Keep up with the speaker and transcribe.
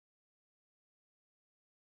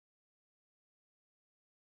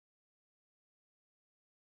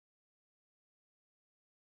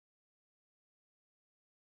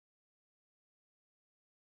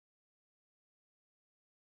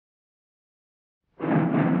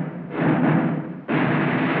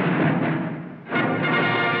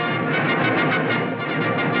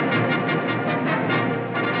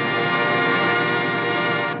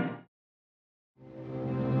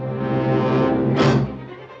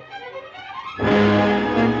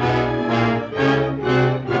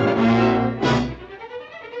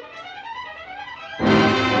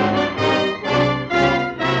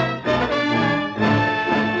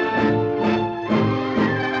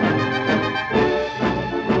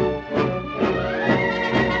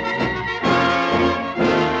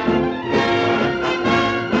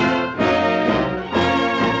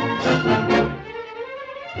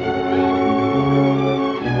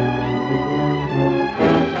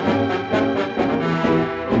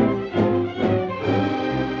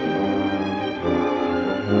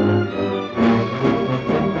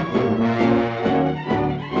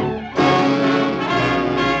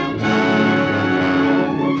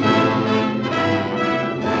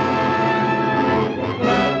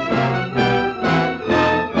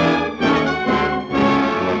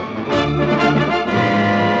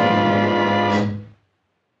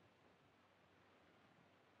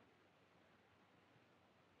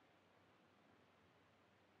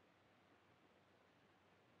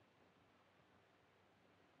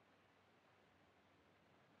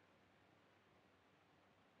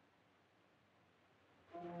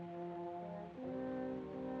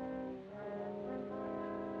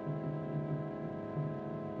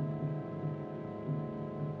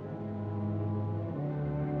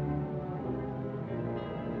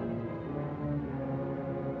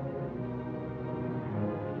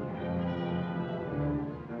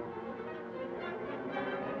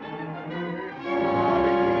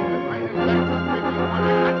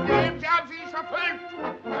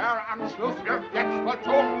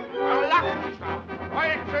vollzogen. Verlacht sich da.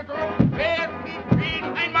 Heute drum werden in Wien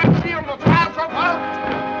einmarschieren und zwar sofort.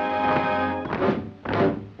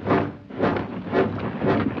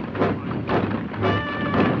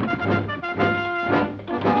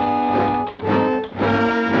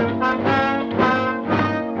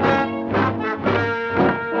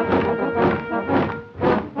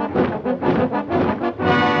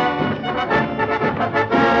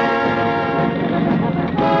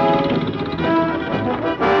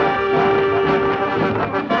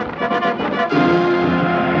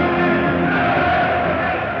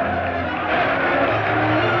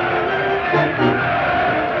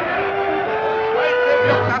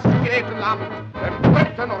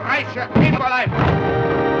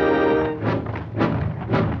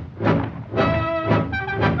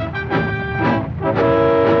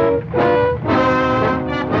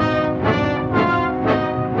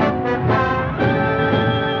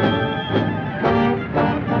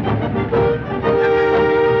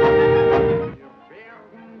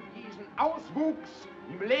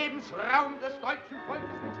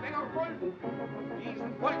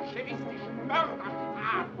 Diesen bolschewistischen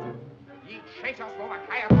Mörderstaat. Die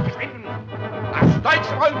Tschechoslowakei verschwinden. Das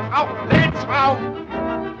deutsche Volk braucht Lebensraum.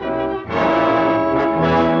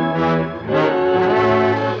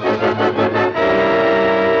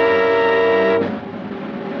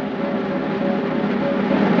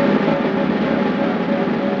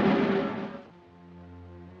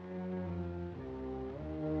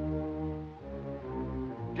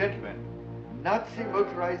 Gentlemen, Nazi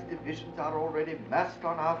motorized divisions are already massed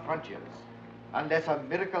on our frontiers. Unless a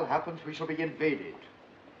miracle happens, we shall be invaded.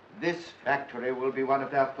 This factory will be one of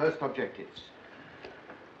their first objectives.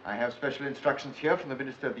 I have special instructions here from the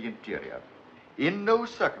Minister of the Interior. In no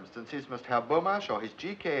circumstances must Herr Bomasch or his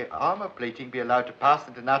GK armor plating be allowed to pass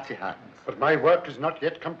into Nazi hands. But my work is not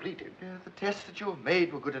yet completed. The tests that you have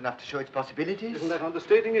made were good enough to show its possibilities. Isn't that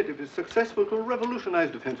understating it? It is successful to revolutionize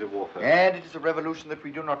defensive warfare. And it is a revolution that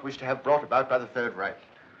we do not wish to have brought about by the Third Reich.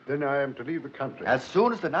 Then I am to leave the country. As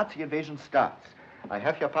soon as the Nazi invasion starts, I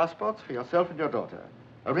have your passports for yourself and your daughter.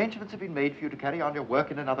 Arrangements have been made for you to carry on your work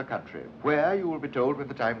in another country, where you will be told when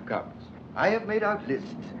the time comes. I have made out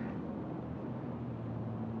lists.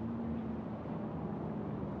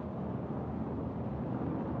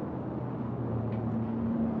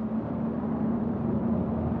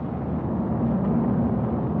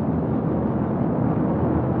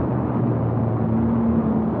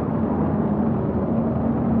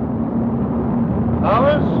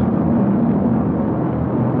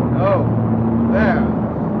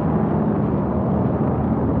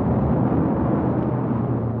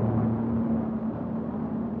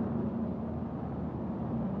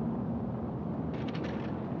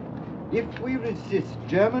 If we resist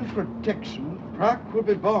German protection, Prague will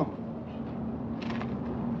be bombed.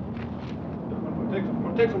 German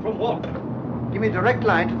protection from what? Give me a direct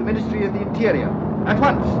line to the Ministry of the Interior. At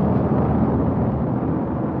once.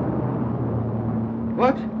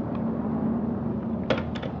 What?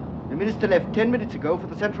 The minister left 10 minutes ago for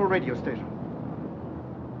the central radio station.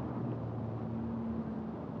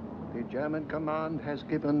 The German command has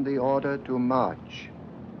given the order to march.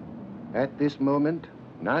 At this moment,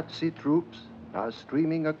 Nazi troops are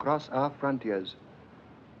streaming across our frontiers.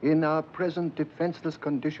 In our present defenseless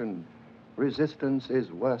condition, resistance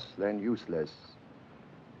is worse than useless.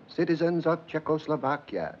 Citizens of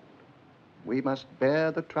Czechoslovakia, we must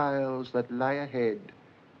bear the trials that lie ahead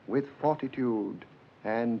with fortitude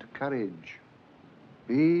and courage.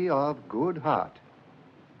 Be of good heart,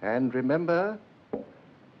 and remember,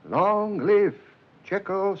 long live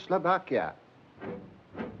Czechoslovakia.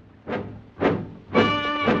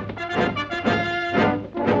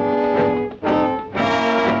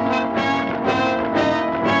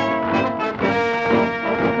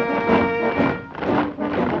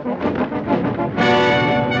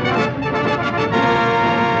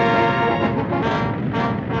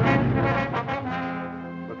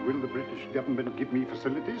 Give me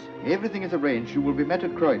facilities? Everything is arranged. You will be met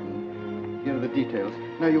at Croydon. Here are the details.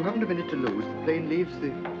 Now, you haven't a minute to lose. The plane leaves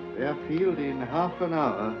the airfield in half an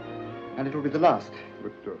hour, and it will be the last.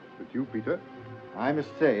 But you, Peter? I must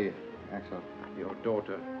say, Axel. Your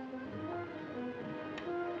daughter.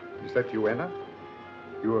 Is that you, Anna?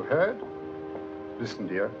 You have heard? Listen,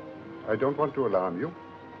 dear. I don't want to alarm you,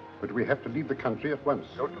 but we have to leave the country at once.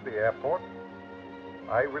 Go to the airport.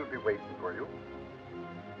 I will be waiting for you.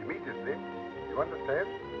 Immediately. You understand?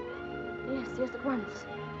 Yes, at once.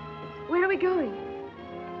 Where are we going?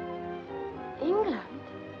 England?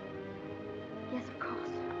 Yes, of course.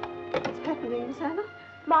 What's happening, Miss Anna?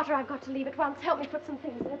 Martha, I've got to leave at once. Help me put some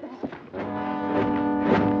things in a bag.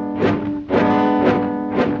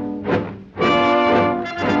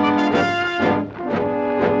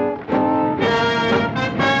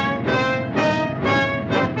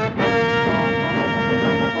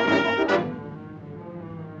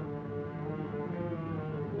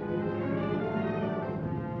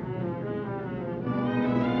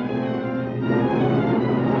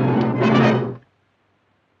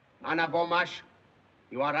 Governor Bomasch.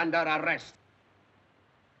 You are under arrest.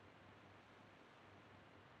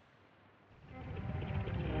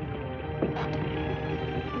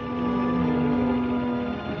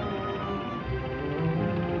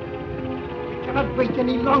 I cannot wait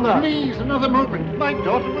any longer. Please, another moment. My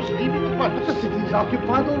daughter was leaving at once. The city is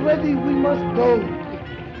occupied already. We must go.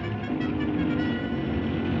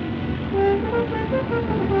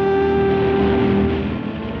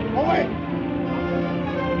 Away!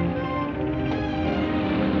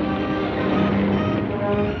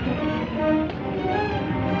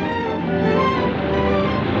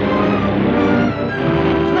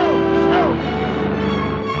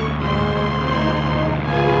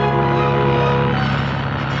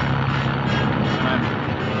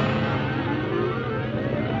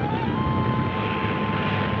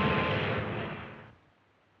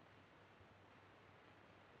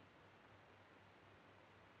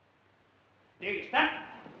 Gegenstand.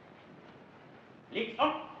 Links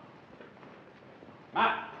op.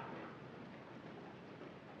 Mark.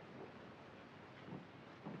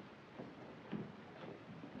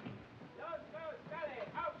 Los, Kalle,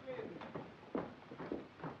 aufschließen.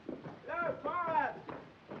 Los, vorwärts.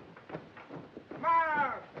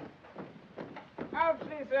 Mark.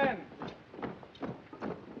 Aufschließen.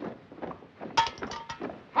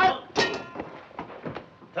 Halt.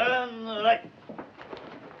 Turn right.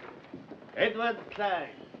 Edward Klein,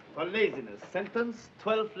 for laziness, sentence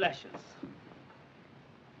 12 lashes.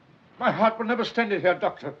 My heart will never stand it here,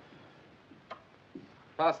 Doctor.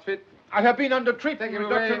 Fast fit. I have been under treatment, Take him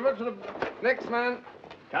Doctor. away. Next man.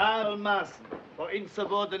 Karl Maaßen, for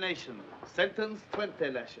insubordination, sentence 20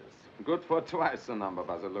 lashes. Good for twice the number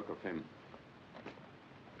by the look of him.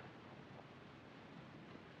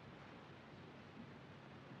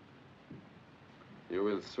 You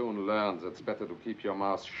will soon learn that it's better to keep your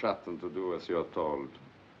mouth shut than to do as you're told.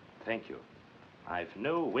 Thank you. I've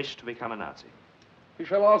no wish to become a Nazi. We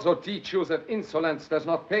shall also teach you that insolence does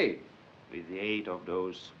not pay. With the aid of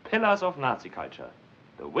those pillars of Nazi culture,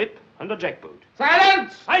 the whip and the jackboot.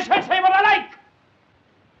 Silence! I shall say what I like!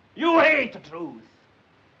 You hate the truth,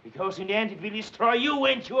 because in the end it will destroy you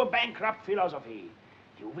and your bankrupt philosophy.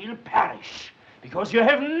 You will perish, because you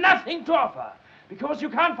have nothing to offer, because you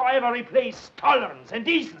can't forever replace tolerance and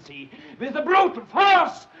decency with the brutal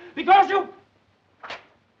force, because you...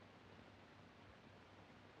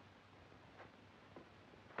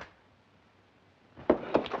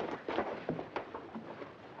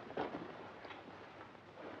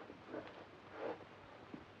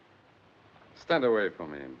 Stand away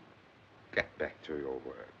from him. Get back to your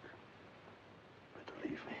work. Better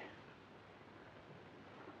leave me.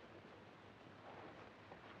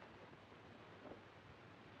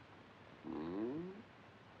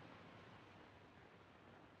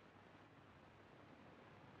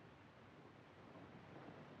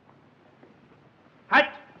 Halt!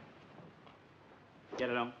 Get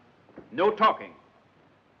along. No talking.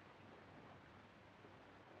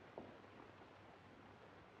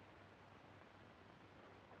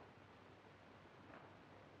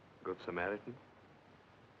 Good Samaritan.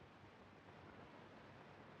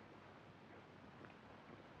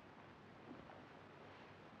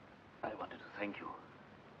 I wanted to thank you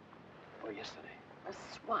for yesterday. A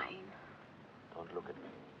swine. Don't look at me.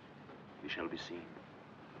 We shall be seen.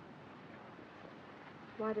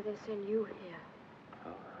 Why do they send you here?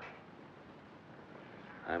 Oh.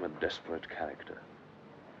 I'm a desperate character.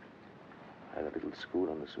 I had a little school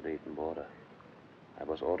on the Sudeten border. I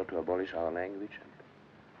was ordered to abolish our language and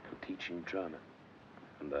to teach in German.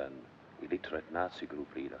 And then illiterate Nazi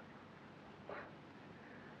group leader.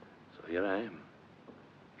 So here I am.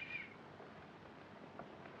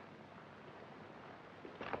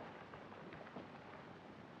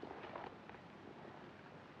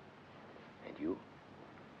 And you?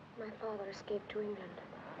 My father escaped to England.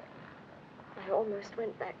 I almost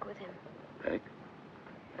went back with him. Back?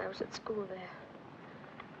 I was at school there.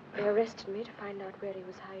 They arrested me to find out where he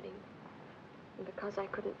was hiding. And because I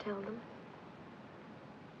couldn't tell them,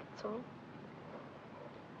 that's all.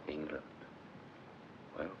 England.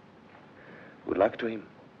 Well, good luck to him.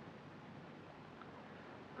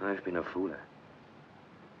 I've been a fool.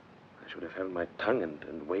 I should have held my tongue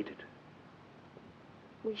and waited.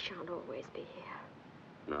 We shan't always be here.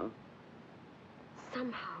 No?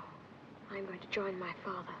 Somehow, I'm going to join my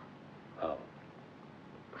father. How?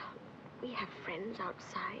 Well, we have friends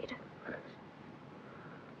outside. Yes.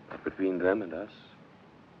 But between them and us,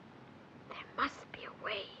 There must be a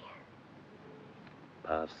way.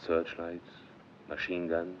 past searchlights, machine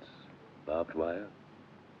guns, barbed wire.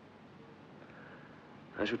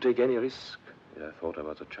 I should take any risk if I thought there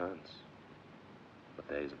was a chance. But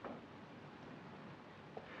there isn't.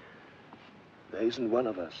 There isn't one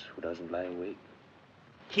of us who doesn't lie awake.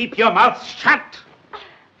 Keep your mouth shut.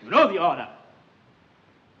 You know the order.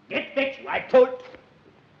 Get back, I told.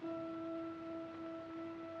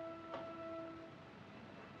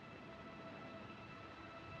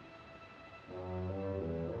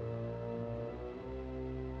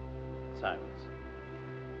 Silence.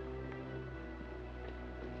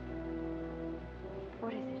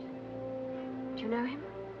 What is it? Do you know him?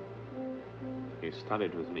 He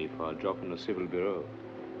studied with me for a job in the civil bureau.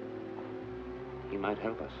 He might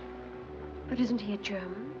help us. But isn't he a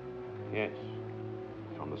German? Yes,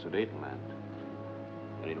 from the Sudetenland.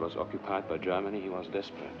 When it was occupied by Germany, he was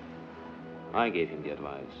desperate. I gave him the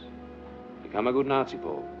advice. Become a good Nazi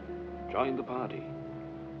Pole. Join the party.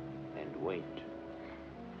 And wait.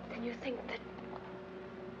 Then you think that...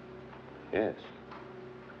 Yes.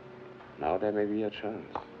 Now there may be a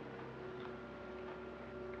chance.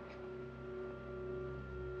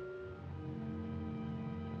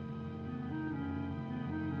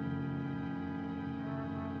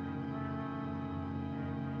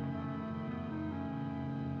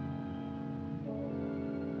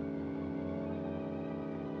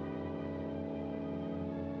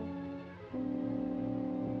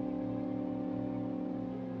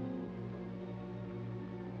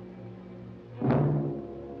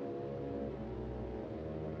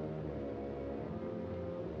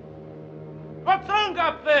 What's wrong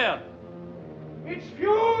up there? It's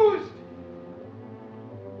fused!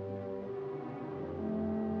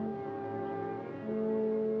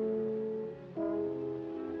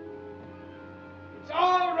 It's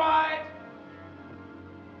all right.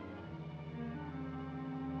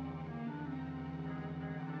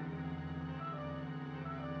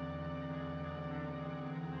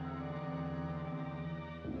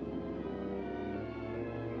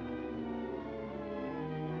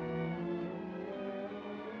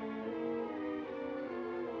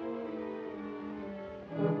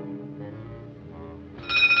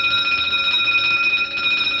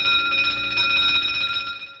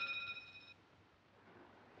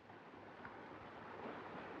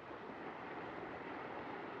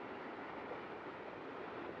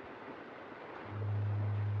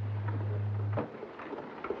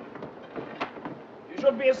 You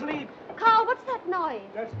should be asleep. Carl, what's that noise?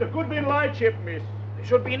 That's the Goodwin lightship, miss. They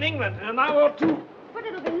should be in England in an hour or two. But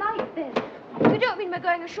it'll be light then. You don't mean we're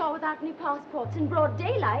going ashore without any passports in broad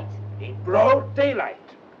daylight? In broad daylight.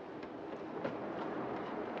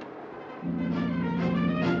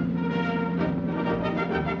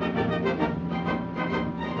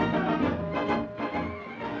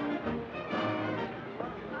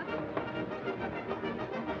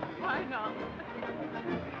 Why not?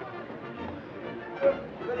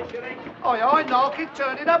 Aye, knock it,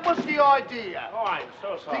 turn it up. What's the idea? Oh, I'm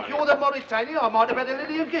so sorry. Think you're the Mauritanian? I might have had a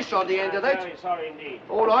little gish on the end of I'm that. very sorry indeed.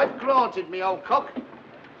 All right, granted, me old cock.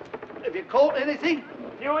 Have you caught anything?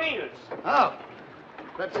 Few eels. Oh.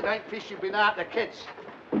 Perhaps it ain't fish you've been out to catch.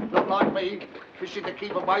 Not like me, fishing to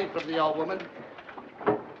keep away from the old woman.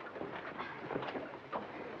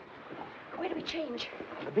 Where do we change?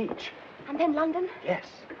 On the beach. And then London? Yes.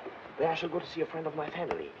 There I shall go to see a friend of my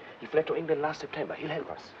family. He fled to England last September. He'll help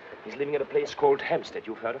us. He's living at a place called Hampstead.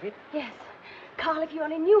 You've heard of it? Yes. Carl, if you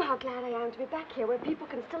only knew how glad I am to be back here, where people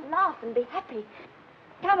can still laugh and be happy.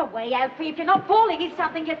 Come away, Alfie. If you're not falling in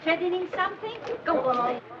something, you're threatening something. Go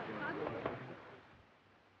on.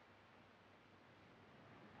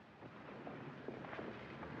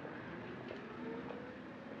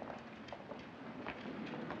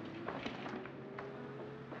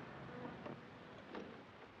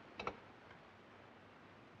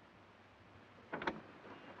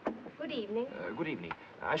 Good evening. Good evening.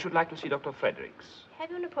 I should like to see Dr. Fredericks. Have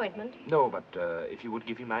you an appointment? No, but if you would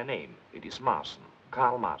give him my name. It is Marson.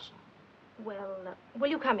 Karl Marson. Well, will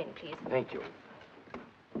you come in, please? Thank you.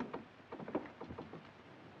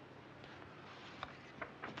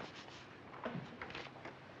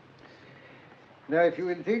 Now, if you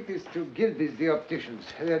will take this to Gilby's, the opticians,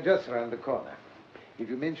 they're just round the corner. If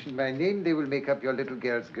you mention my name, they will make up your little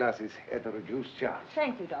girl's glasses at a reduced charge.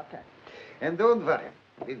 Thank you, Doctor. And don't worry.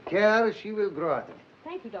 With care, she will grow out of it.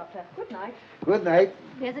 Thank you, Doctor. Good night. Good night.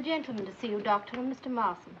 There's a gentleman to see you, Doctor, and Mr.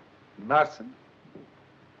 Marson. Marson?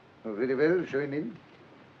 Oh, very well. Show him in.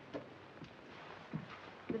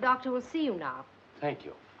 The doctor will see you now. Thank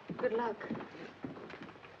you. Good luck.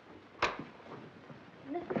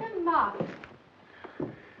 Mr. Marson.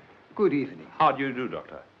 Good evening. How do you do,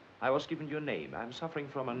 Doctor? I was given your name. I'm suffering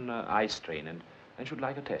from an eye strain and should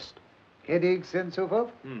like a test. Headaches and so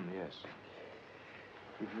forth? Yes.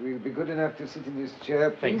 If you will be good enough to sit in this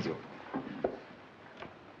chair, please. Thank you.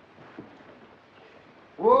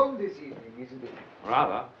 Warm this evening, isn't it?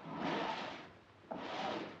 Rather.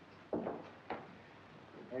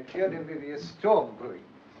 I fear there may be a storm brewing.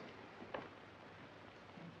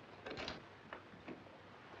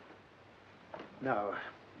 Now,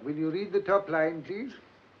 will you read the top line, please?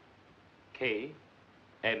 K,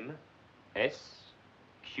 M, S,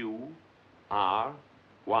 Q, R,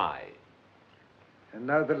 Y. And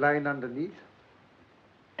now the line underneath.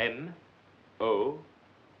 M, O,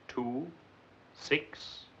 2,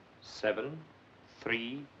 6, 7,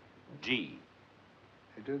 3, G.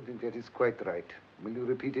 I don't think that is quite right. Will you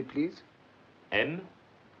repeat it, please? M,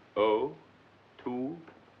 O, 2,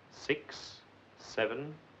 6,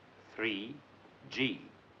 7, 3, G.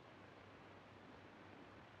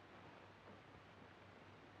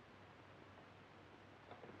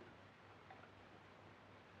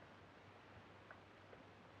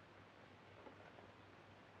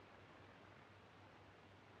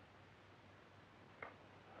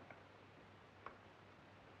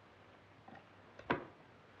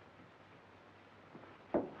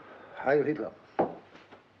 Heil Hitler.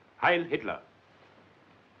 Heil Hitler.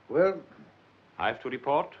 Well? I have to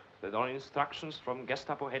report that on instructions from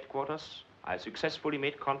Gestapo headquarters, I successfully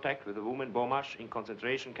made contact with the woman Bomasch in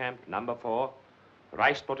concentration camp number 4,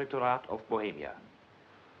 Reichsprotektorat of Bohemia.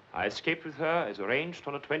 I escaped with her as arranged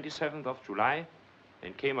on the 27th of July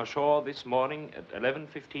and came ashore this morning at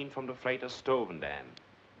 11:15 from the freighter Stovendam.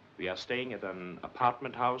 We are staying at an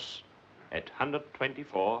apartment house at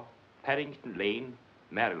 124 Paddington Lane,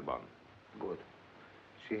 Marylebone. Good.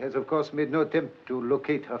 She has, of course, made no attempt to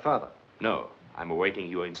locate her father. No, I'm awaiting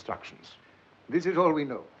your instructions. This is all we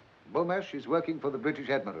know. Bomasch is working for the British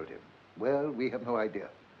Admiralty. Well, we have no idea.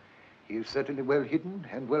 He is certainly well hidden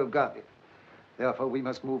and well guarded. Therefore, we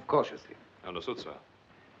must move cautiously. Understood, sir.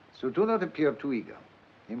 So do not appear too eager.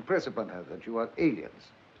 Impress upon her that you are aliens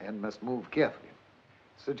and must move carefully.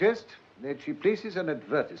 Suggest that she places an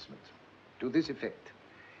advertisement to this effect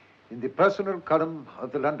in the personal column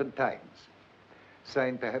of the London Times,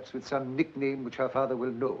 signed perhaps with some nickname which her father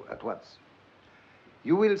will know at once.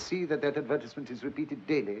 You will see that that advertisement is repeated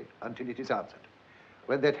daily until it is answered.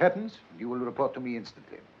 When that happens, you will report to me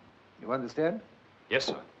instantly. You understand? Yes,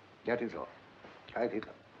 sir. That is all. Heil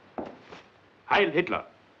Hitler. Heil Hitler.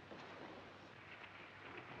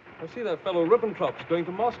 I see that fellow Ribbentrop's going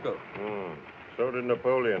to Moscow. So did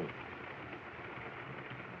Napoleon.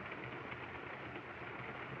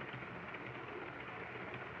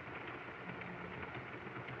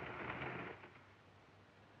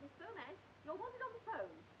 Miss Bomasch, you're wanted on the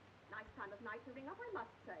phone. Nice time of night to ring up, I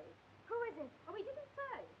must say. Who is it? Oh, he didn't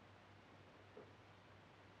say.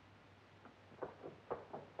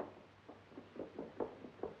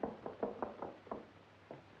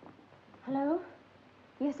 Hello?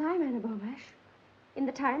 Yes, I'm Anna Bomasch. In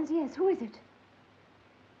the Times, yes. Who is it?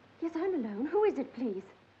 Yes, I'm alone. Who is it, please?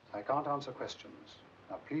 I can't answer questions.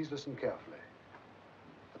 Now, please listen carefully.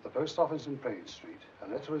 At the post office in Praed Street, a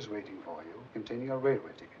letter is waiting for you containing a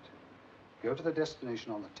railway ticket. Go to the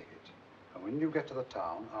destination on the ticket, and when you get to the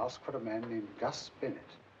town, ask for a man named Gus Bennett.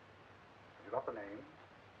 Have you got the name?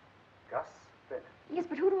 Gus Bennett. Yes,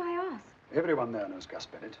 but who do I ask? Everyone there knows Gus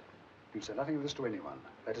Bennett. You say nothing of this to anyone.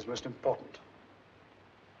 That is most important.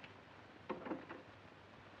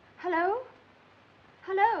 Hello?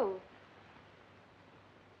 Hello?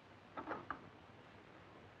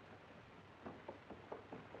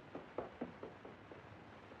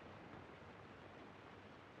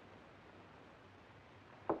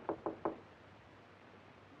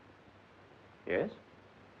 Yes?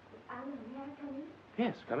 Anna, may I come in?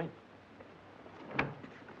 Yes, come in.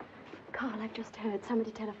 Carl, I've just heard.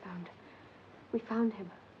 Somebody telephoned. We found him.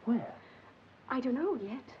 Where? I don't know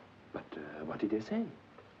yet. But what did they say?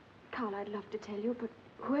 Carl, I'd love to tell you, but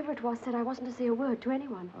whoever it was said I wasn't to say a word to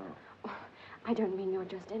anyone. Oh, I don't mean you're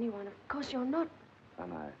just anyone. Of course you're not.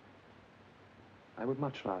 And I would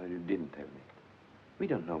much rather you didn't tell me. We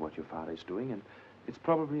don't know what your father is doing, and it's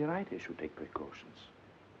probably right he should take precautions.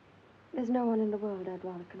 There's no one in the world I'd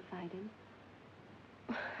rather confide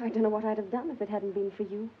in. I don't know what I'd have done if it hadn't been for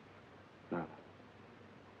you. No.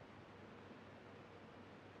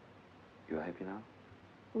 You're happy now?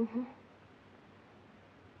 Mm-hmm.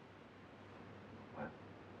 Well,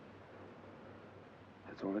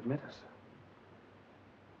 that's all that matters.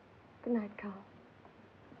 Good night, Carl.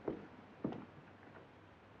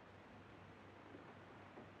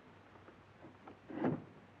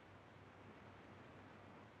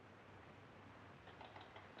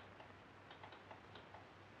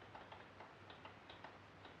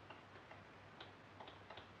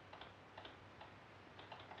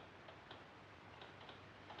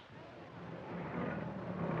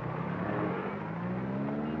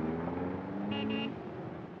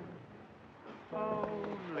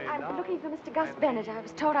 looking for Mr. Gus Bennett. I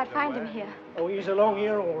was told I'd find him here. Oh, he's along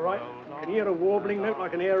here, all right. Can hear a warbling note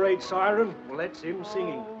like an air raid siren. Well, that's him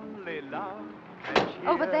singing.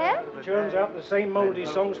 Over there? Churns out the same moldy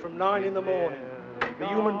songs from 9 in the morning. The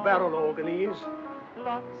human barrel organ he is.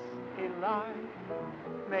 Lots in life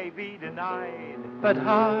may be denied, but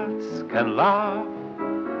hearts can laugh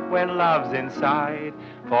when love's inside.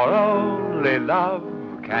 For only love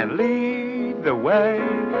can lead the way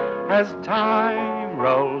as time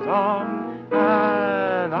rolls on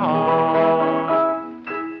and on.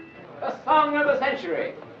 The song of the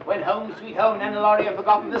century. When Home Sweet Home and Anna Laurie are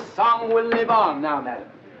forgotten, this song will live on now, madam.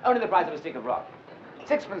 Only the price of a stick of rock.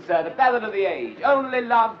 6pence, sir, the ballad of the age. Only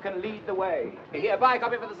love can lead the way. Here, buy a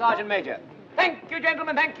copy for the Sergeant Major. Thank you,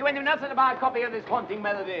 gentlemen, thank you. Anyone else to buy a copy of this haunting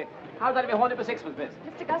melody? How's that to be haunted for 6pence, miss?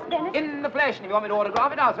 Mr. Gus Bennett? In the flesh, and if you want me to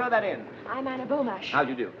autograph it, I'll throw that in. I'm Anna Bomasch. How'd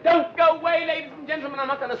you do? Don't go away, ladies and gentlemen. I'm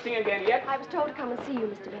not going to sing again yet. I was told to come and see you,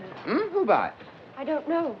 Mr. Bennett. Who by? I don't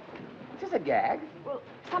know. Is this a gag? Well,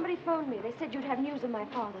 somebody phoned me. They said you'd have news of my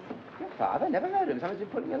father. Your father? Never heard of him. Someone's been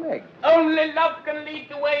pulling a leg. Only love can lead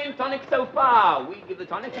the way in tonic so far. We give the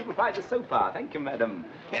tonic, you provide the so far. Thank you, madam.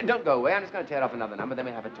 Yeah, don't go away. I'm just going to tear off another number, then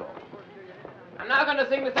we'll have a talk. I'm now going to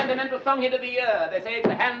sing the sentimental song hit of the year. They say it's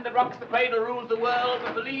the hand that rocks the cradle rules the world,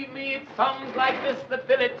 but believe me, it's songs like this that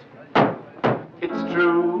fill it. It's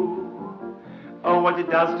true. Oh, what it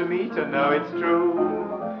does to me to know it's true.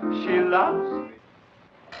 She loves me.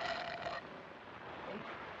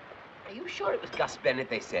 Are you sure it was Gus Bennett,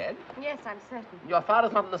 they said? Yes, I'm certain. Your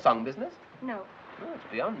father's not in the song business? No. Oh, it's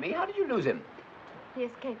beyond me. How did you lose him? He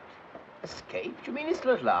escaped. Escaped? You mean he's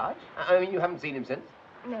still at large? I mean, you haven't seen him since?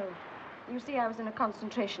 No. You see, I was in a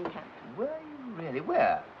concentration camp. Were you really?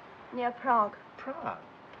 Where? Near Prague. Prague?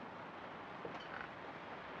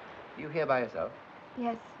 You here by yourself?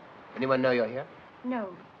 Yes. Anyone know you're here? No.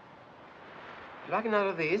 Would you like another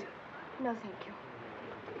of these? No, thank you.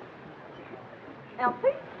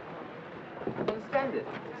 Elfie? I don't understand it.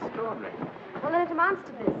 It's extraordinary. Well, then it amounts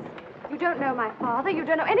to this. You don't know my father, you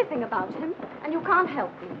don't know anything about him, and you can't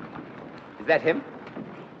help me. Is that him?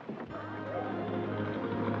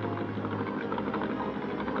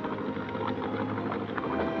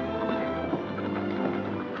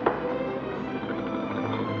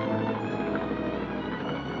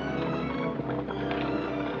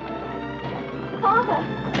 Father!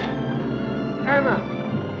 Anna!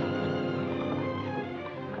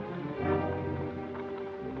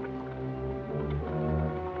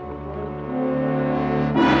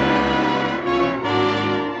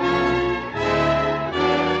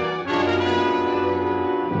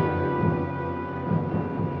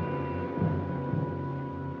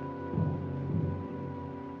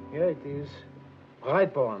 Here it is.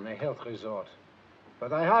 Brightborn, a health resort.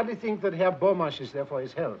 But I hardly think that Herr Bomasch is there for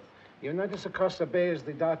his health. You notice across the bay is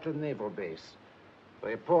the Dartland Naval Base. The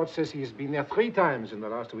report says he's been there 3 times in the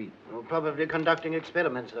last week. Well, probably conducting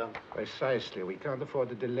experiments, though. Precisely. We can't afford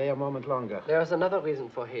to delay a moment longer. There is another reason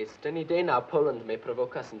for haste. Any day now, Poland may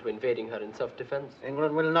provoke us into invading her in self-defense.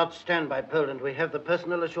 England will not stand by Poland. We have the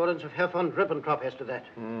personal assurance of Herr von Ribbentrop as to that.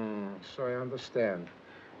 So I understand.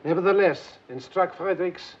 Nevertheless, instruct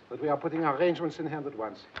Fredericks that we are putting arrangements in hand at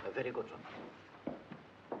once. Very good, sir.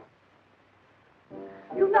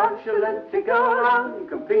 You nonchalantly go around,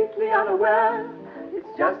 completely unaware.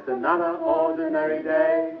 It's just another ordinary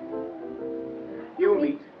day. You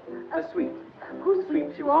meet a sweet who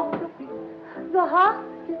sweeps you off your feet. The heart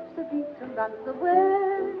skips a beat and runs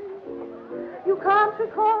away. You can't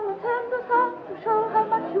recall a tender thought to show how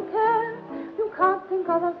much you care. You can't think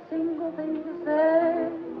of a single thing to say.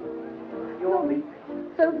 You're meek,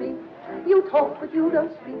 so meek. You talk but you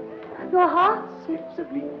don't speak. Your heart skips a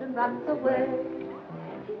beat and runs away.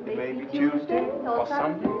 Maybe Tuesday or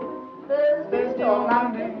Sunday, Thursday or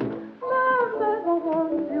Monday. Love never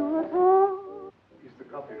warns you at all. Is the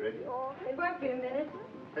coffee ready? It won't be a minute.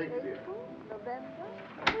 Thanks, dear.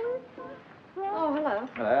 Oh, hello.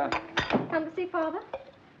 Hello. Come to see Father?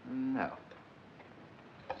 No.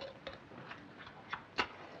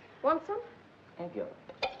 Want some? Thank you.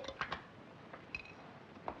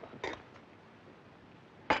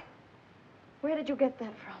 Where did you get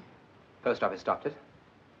that from? Post office stopped it.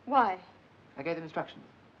 Why? I gave them instructions.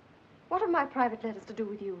 What have my private letters to do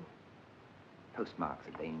with you? Postmark's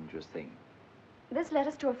a dangerous thing. This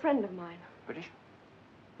letter's to a friend of mine. British?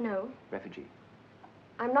 No, Refugee.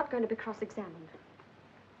 I'm not going to be cross-examined.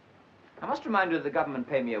 I must remind you that the government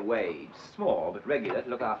pay me a wage, small but regular, to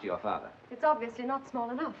look after your father. It's obviously not small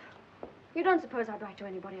enough. You don't suppose I'd write to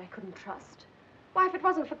anybody I couldn't trust? Why, if it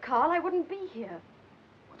wasn't for Carl, I wouldn't be here.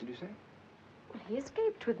 What did you say? Well, he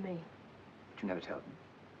escaped with me. But you never told me.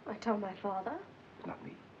 I told my father. Not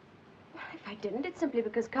me. If I didn't, it's simply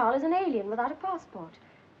because Carl is an alien without a passport.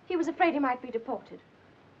 He was afraid he might be deported.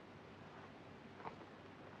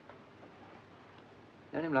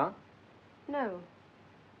 Known him long? No.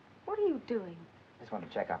 What are you doing? Just wanted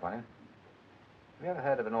to check up on him. Have you ever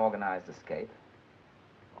heard of an organized escape?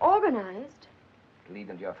 Organized? To lead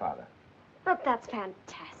them to your father. But that's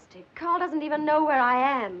fantastic. Carl doesn't even know where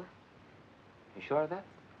I am. You sure of that?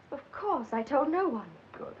 Of course, I told no one.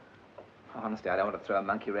 Good. Honestly, I don't want to throw a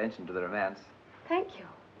monkey wrench into the romance. Thank you.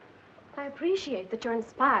 I appreciate that you're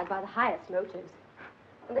inspired by the highest motives,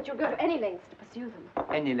 and that you'll go to any lengths to pursue them.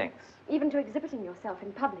 Any lengths? Even to exhibiting yourself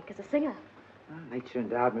in public as a singer. Well, nature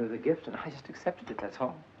endowed me with a gift, and I just accepted it, that's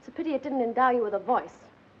all. It's a pity it didn't endow you with a voice.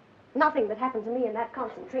 Nothing that happened to me in that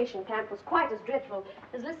concentration camp was quite as dreadful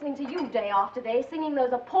as listening to you day after day singing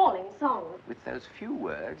those appalling songs. With those few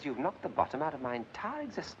words, you've knocked the bottom out of my entire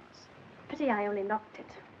existence. Pity I only knocked it.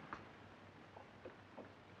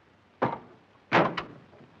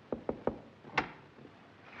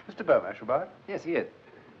 Mr. Bomasch about? Yes, he is.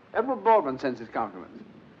 Admiral Baldwin sends his compliments.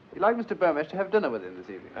 He'd like Mr. Bomasch to have dinner with him this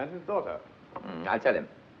evening. And his daughter. I'll tell him.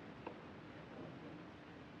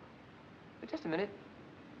 But just a minute.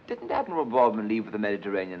 Didn't Admiral Baldwin leave for the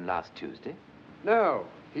Mediterranean last Tuesday? No,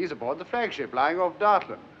 he's aboard the flagship lying off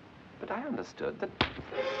Dartland. But I understood that...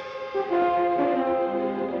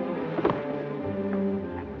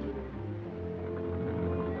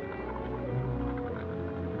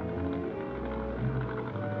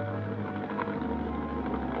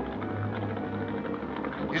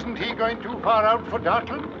 Isn't he going too far out for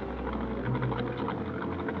Dartland?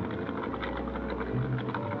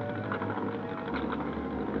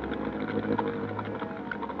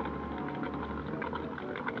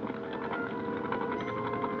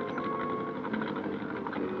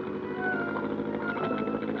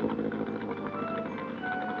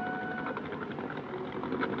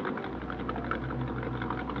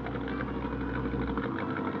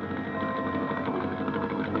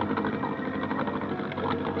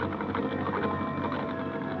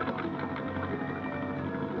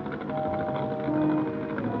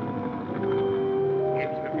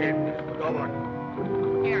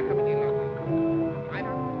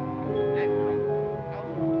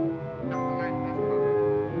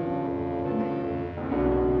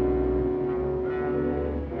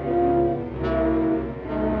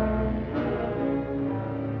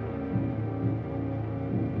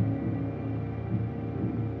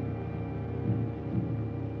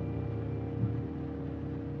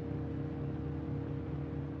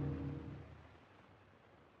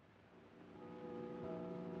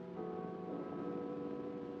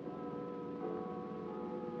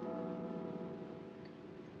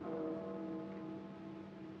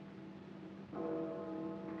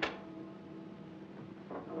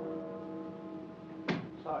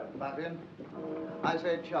 Sorry, Fabian. I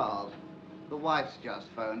say, Charles, the wife's just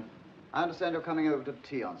phoned. I understand you're coming over to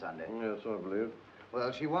tea on Sunday. Yes, I believe.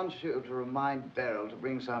 Well, she wants you to remind Beryl to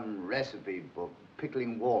bring some recipe book,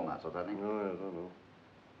 pickling walnuts or something. Oh, yes,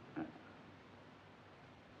 I know.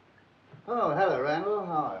 Oh, hello, Randall.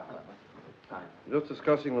 How are you? Fine. Just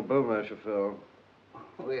discussing the Bomasch affair.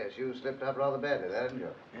 Oh, yes, you slipped up rather badly there, didn't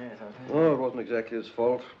you? Yes, I was... Oh, it wasn't exactly his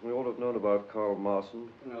fault. We all have known about Karl Marson.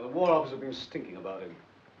 No, the War Office have been stinking about him.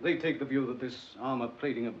 They take the view that this armor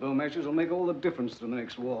plating of Bomasch's will make all the difference to the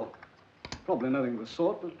next war. Probably nothing of the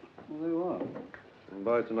sort, but well, there you are. And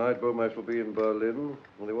by tonight, Bomasch will be in Berlin,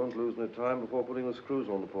 and they won't lose any time before putting the screws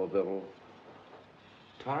on the poor devil.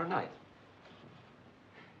 Tomorrow night?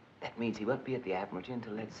 That means he won't be at the Admiralty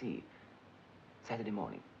until, let's see, Saturday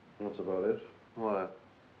morning. That's about it. Why?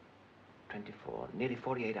 24, nearly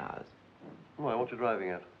 48 hours. Why, what are you driving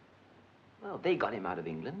at? Well, they got him out of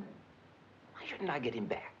England. Why shouldn't I get him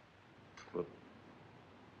back? But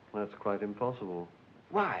that's quite impossible.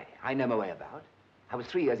 Why? I know my way about. I was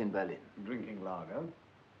 3 years in Berlin. Drinking lager.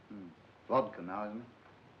 Vodka now, isn't it?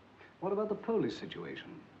 What about the Polish situation?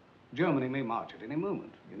 Germany may march at any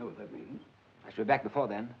moment. You know what that means. I should be back before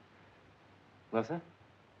then. Well, sir?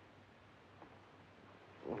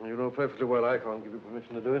 Well, you know perfectly well I can't give you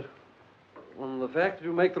permission to do it. And the fact that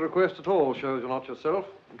you make the request at all shows you're not yourself.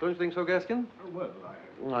 Don't you think so, Gaskin? Oh,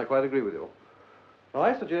 well, I quite agree with you. Now,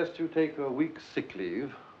 I suggest you take a week's sick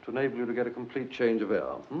leave to enable you to get a complete change of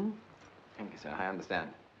air. Thank you, sir. I understand.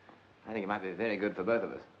 I think it might be very good for both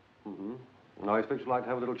of us. Now, I expect you'd like to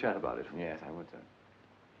have a little chat about it. Yes, I would,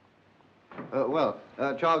 sir. Well,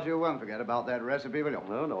 Charles, you won't forget about that recipe, will you?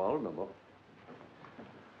 No, I'll remember.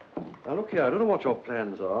 Now, look here, I don't know what your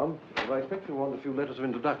plans are, but I expect you'll want a few letters of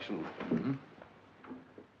introduction.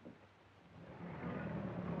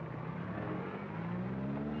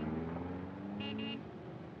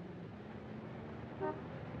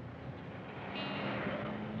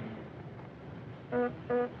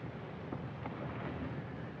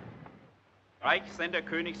 Reichssender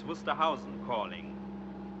Königs Wusterhausen calling.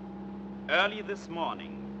 Early this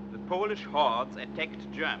morning, the Polish hordes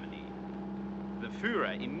attacked Germany. The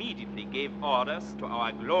Führer immediately gave orders to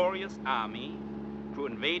our glorious army to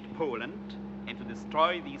invade Poland and to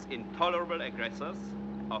destroy these intolerable aggressors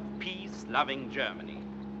of peace-loving Germany.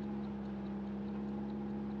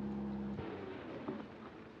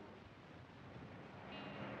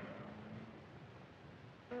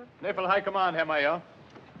 Naval High Command, Herr Mayer.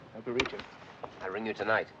 How to reach him? I'll ring you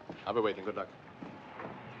tonight. I'll be waiting. Good luck.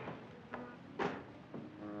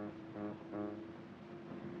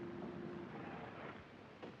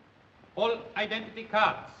 All identity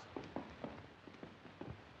cards.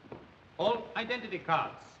 All identity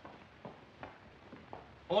cards.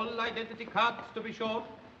 All identity cards to be shown.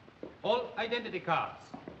 All identity cards.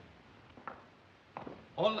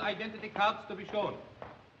 All identity cards to be shown.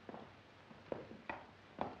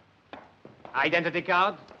 Identity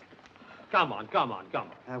card? Come on, come on, come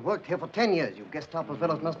on. I've worked here for 10 years. You Gestapo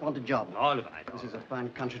fellows must want a job. All right. This is a fine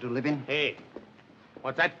country to live in. Hey,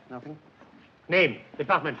 what's that? Nothing. Name,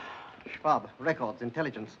 department. Schwab, records,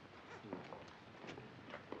 intelligence.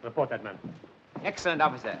 Report that man. Excellent,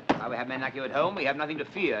 officer. While we have men like you at home, we have nothing to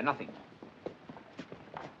fear, nothing.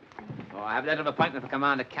 Oh, I have a letter of appointment for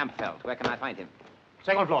Commander Kampfeld. Where can I find him?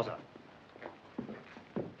 Second floor, sir.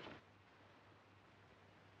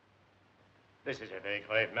 This is a very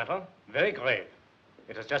grave matter. Very grave.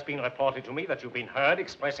 It has just been reported to me that you've been heard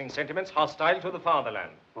expressing sentiments hostile to the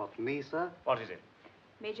fatherland. What, me, sir? What is it?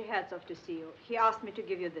 Major Herzog to see you. He asked me to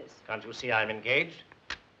give you this. Can't you see I'm engaged?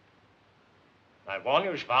 I warn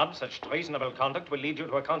you, Schwab, such treasonable conduct will lead you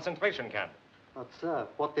to a concentration camp. But, sir,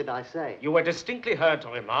 what did I say? You were distinctly heard to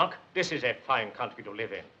remark, this is a fine country to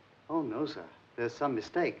live in. Oh, no, sir. There's some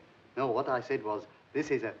mistake. No, what I said was,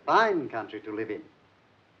 this is a fine country to live in.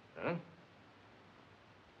 Huh?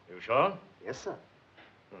 You sure? Yes, sir.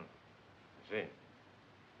 I see.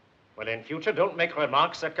 Well, in future, don't make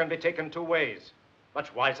remarks that can be taken two ways.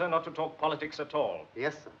 Much wiser not to talk politics at all.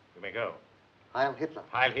 Yes, sir. You may go. Heil Hitler.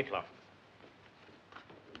 Heil Hitler.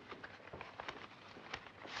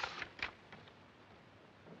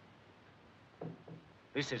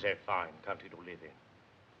 This is a fine country to live in.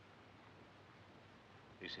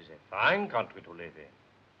 This is a fine country to live in.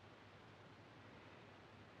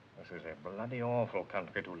 This is a bloody awful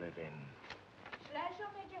country to live in. Shall I show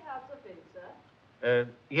Major Herzog in, sir?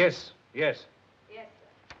 Yes, yes. Yes,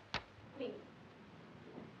 sir. Please.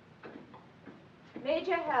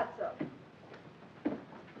 Major Herzog.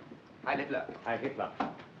 Heil Hitler. Heil Hitler.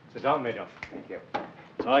 Sit down, Major. Thank you.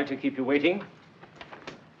 Sorry to keep you waiting.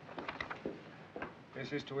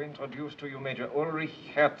 This is to introduce to you Major Ulrich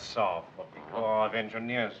Herzog of the Corps of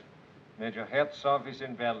Engineers. Major Herzog is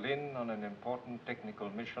in Berlin on an important technical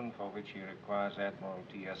mission for which he requires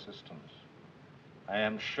Admiralty assistance. I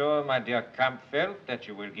am sure, my dear Kampfeld, that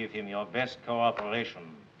you will give him your best cooperation.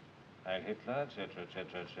 Heil Hitler, etc.,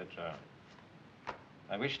 etc., etc.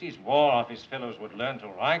 I wish these War Office fellows would learn to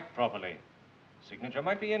write properly. Signature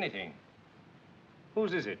might be anything.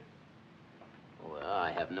 Whose is it? Well,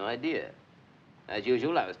 I have no idea. As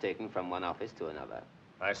usual, I was taken from one office to another.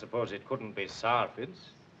 I suppose it couldn't be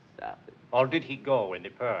Sarford's. Sarford. Or did he go in the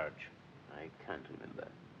purge? I can't remember.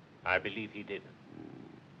 I believe he did.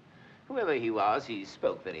 Whoever he was, he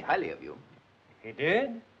spoke very highly of you. He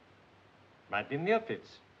did? Might be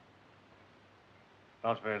Mirpitz.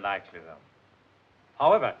 Not very likely, though.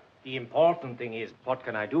 However, the important thing is, what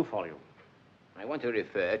can I do for you? I want to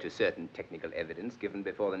refer to certain technical evidence given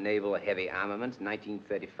before the Naval Heavy Armaments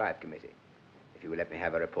 1935 Committee. If you will let me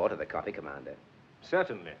have a report of the copy, Commander.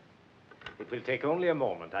 Certainly. It will take only a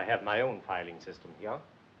moment. I have my own filing system here.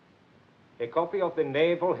 A copy of the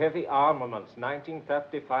Naval Heavy Armaments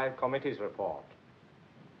 1935 Committee's report.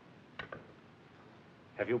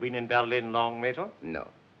 Have you been in Berlin long, Major? No.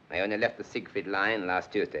 I only left the Siegfried Line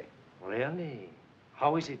last Tuesday. Really?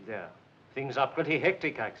 How is it there? Things are pretty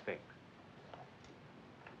hectic, I expect.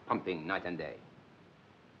 Pumping night and day.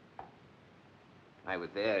 I was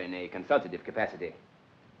there in a consultative capacity.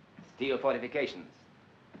 Steel fortifications.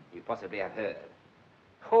 You possibly have heard.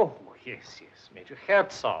 Oh, yes, yes. Major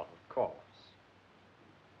Herzog, of course.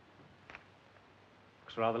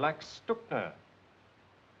 Looks rather like Stuckner.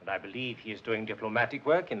 And I believe he is doing diplomatic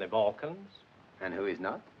work in the Balkans. And who is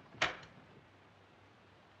not?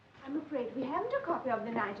 I'm afraid we haven't a copy of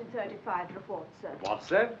the 1935 report, sir. What's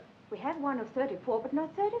that? We had one of 34, but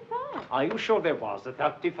not 35. Are you sure there was a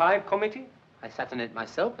 35 committee? I sat on it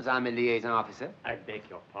myself, as I'm a liaison officer. I beg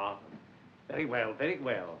your pardon. Very well, very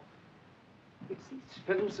well. It's these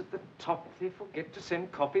fellows at the top. They forget to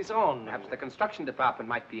send copies on. Perhaps the construction department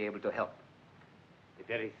might be able to help. The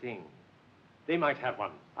very thing. They might have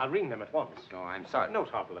one. I'll ring them at once. Oh, I'm sorry. No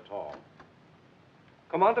trouble at all.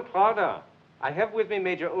 Commander Prada, I have with me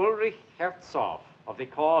Major Ulrich Herzog of the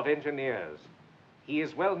Corps of Engineers. He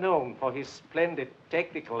is well known for his splendid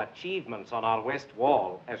technical achievements on our west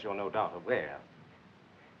wall, as you're no doubt aware.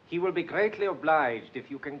 He will be greatly obliged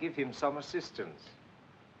if you can give him some assistance.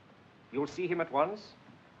 You'll see him at once?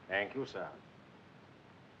 Thank you, sir.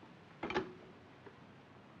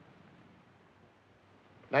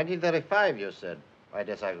 1935, you said. I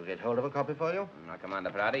guess I could get hold of a copy for you. Now,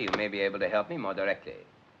 Commander Prada, you may be able to help me more directly.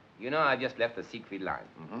 You know, I've just left the Siegfried line.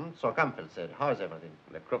 So Campbell said. How's everything?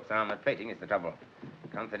 The Krupp's armored plating is the trouble.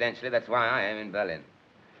 Confidentially, that's why I am in Berlin.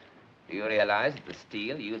 Do you realize that the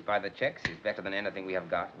steel used by the Czechs is better than anything we have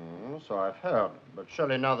got? So I've heard. But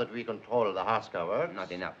surely now that we control the Haska works...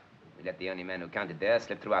 Not enough. We let the only man who counted there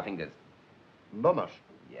slip through our fingers. Bomasch?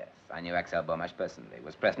 Yes, I knew Axel Bomasch personally.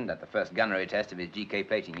 Was present at the first gunnery test of his GK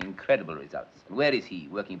plating. Incredible results. And where is he,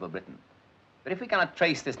 working for Britain? But if we cannot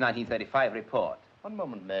trace this 1935 report... One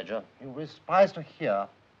moment, Major. You'll be surprised to hear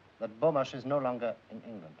that Bomasch is no longer in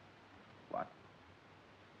England. What?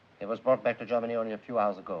 He was brought back to Germany only a few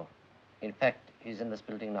hours ago. In fact, he's in this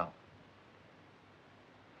building now.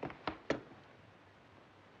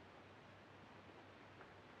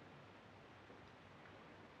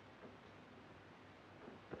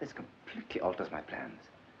 But this completely alters my plans.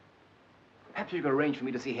 Perhaps you could arrange for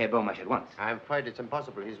me to see Herr Bomasch at once. I'm afraid it's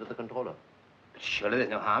impossible. He's with the controller. But surely there's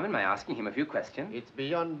no harm in my asking him a few questions. It's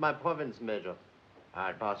beyond my province, Major.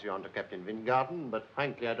 I'll pass you on to Captain Wingarden, but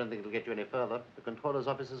frankly, I don't think it'll get you any further. The controller's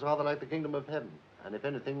office is rather like the kingdom of heaven, and if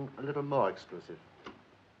anything, a little more exclusive.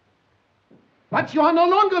 But you are no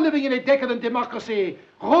longer living in a decadent democracy,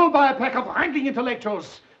 ruled by a pack of ranking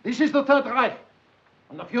intellectuals. This is the Third Reich,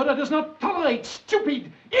 and the Führer does not tolerate stupid,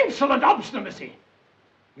 insolent obstinacy.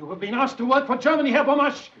 You have been asked to work for Germany, Herr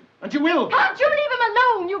Bomasch, and you will. Can't you leave him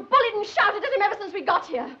alone? You bullied and shouted at him ever since we got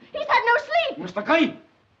here. He's had no sleep. Mr. Green.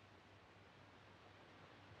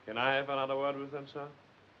 Can I have another word with them, sir?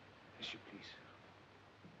 Yes, you please.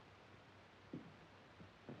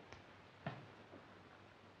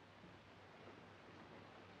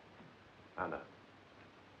 Anna,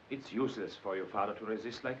 it's useless for your father to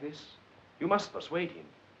resist like this. You must persuade him.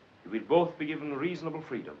 You will both be given reasonable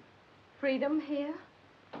freedom. Freedom here?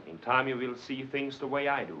 In time, you will see things the way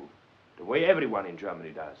I do, the way everyone in Germany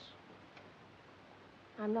does.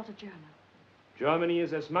 I'm not a German. Germany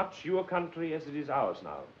is as much your country as it is ours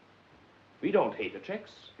now. We don't hate the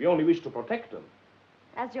Czechs. We only wish to protect them.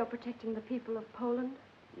 As you're protecting the people of Poland?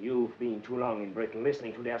 You've been too long in Britain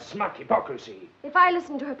listening to their smug hypocrisy. If I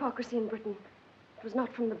listened to hypocrisy in Britain, it was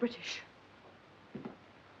not from the British.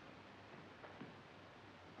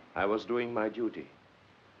 I was doing my duty.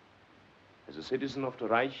 As a citizen of the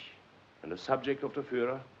Reich and a subject of the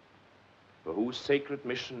Führer, for whose sacred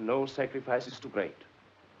mission no sacrifice is too great.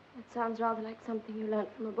 That sounds rather like something you learned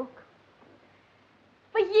from a book.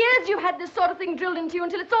 For years you had this sort of thing drilled into you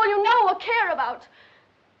until it's all you know or care about.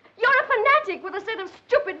 You're a fanatic with a set of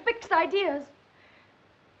stupid, fixed ideas.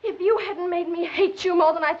 If you hadn't made me hate you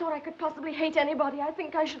more than I thought I could possibly hate anybody, I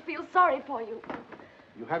think I should feel sorry for you.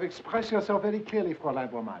 You have expressed yourself very clearly,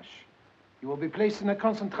 Fräulein Bomasch. You will be placed in a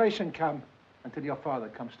concentration camp until your father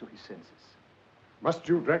comes to his senses. Must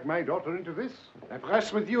you drag my daughter into this? That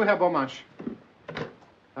rests with you, Herr Bomasch.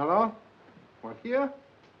 Hello? What, here?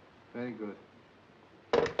 Very good.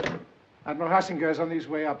 Admiral Hassinger is on his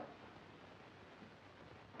way up.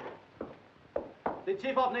 The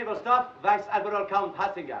Chief of Naval Staff, Vice Admiral Count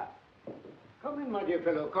Hassinger. Come in, my dear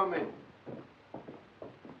fellow, come in.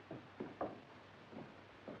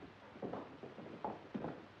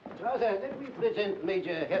 Father, let me present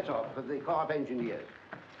Major Herzog of the Corps of Engineers.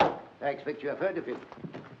 I expect you have heard of him.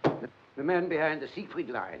 The man behind the Siegfried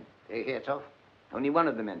line. Herzog? Only one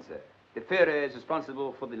of the men, sir. The Führer is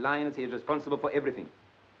responsible for the lines. He is responsible for everything.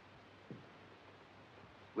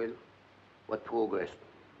 Well, what progress?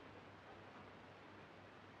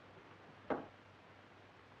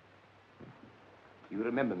 You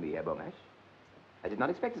remember me, Herr Bomasch? I did not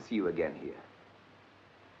expect to see you again here.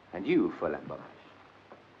 And you, Fräulein Bomasch,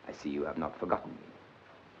 I see you have not forgotten me.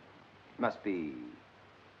 Must be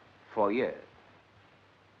 4 years.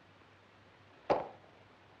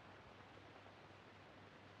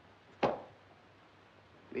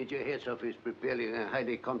 Major Herzog is preparing a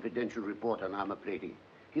highly confidential report on armor plating.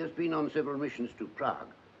 He has been on several missions to Prague.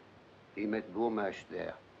 He met Bomasch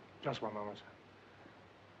there. Just one moment, sir.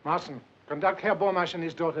 Marson, conduct Herr Bomasch and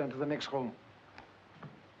his daughter into the next room.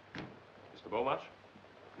 Mr. Bomasch?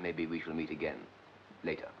 Maybe we shall meet again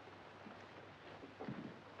later.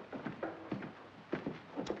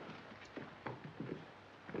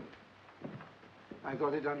 I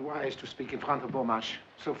thought it unwise to speak in front of Bomasch.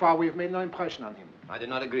 So far, we've made no impression on him. I do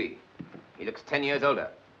not agree. He looks 10 years older.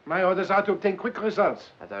 My orders are to obtain quick results.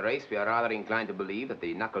 As a race, we are rather inclined to believe that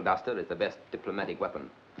the knuckle duster is the best diplomatic weapon.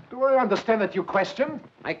 Do I understand that you question?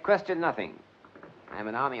 I question nothing. I am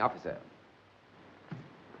an army officer.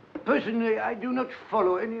 Personally, I do not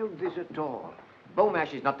follow any of this at all.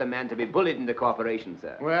 Bomasch is not the man to be bullied into cooperation,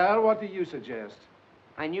 sir. Well, what do you suggest?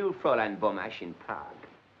 I knew Fräulein Bomasch in Prague.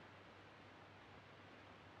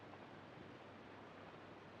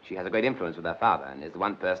 She has a great influence with her father and is the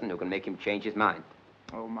one person who can make him change his mind.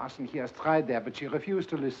 Oh, Marson, he has tried that, but she refused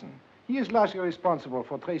to listen. He is largely responsible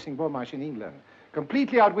for tracing Bomasch in England,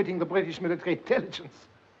 completely outwitting the British military intelligence.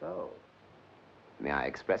 So, may I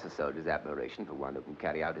express a soldier's admiration for one who can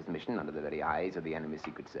carry out his mission under the very eyes of the enemy's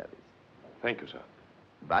secret service? Thank you, sir.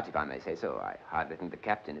 But if I may say so, I hardly think the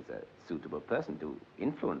captain is a suitable person to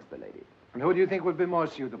influence the lady. And who do you think would be more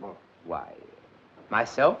suitable? Why,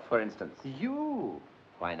 myself, for instance. You?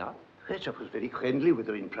 Why not? Herzog was very friendly with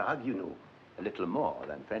her in Prague, you know. A little more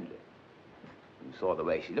than friendly. You saw the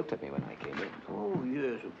way she looked at me when I came in. Oh,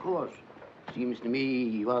 yes, of course. Seems to me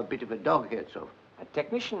you are a bit of a dog, Herzog. A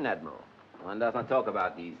technician, Admiral. One does not talk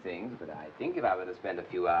about these things, but I think if I were to spend a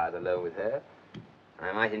few hours alone with her,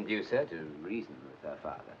 I might induce her to reason with her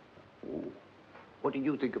father. Oh. What did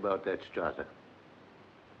you think about that, Strasser?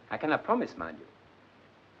 I cannot promise, mind you.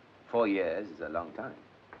 4 years is a long time.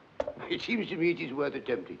 It seems to me it is worth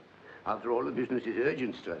attempting. After all, the business is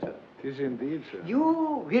urgent, Strasser. It is indeed, sir.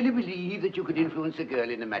 You really believe that you could influence a girl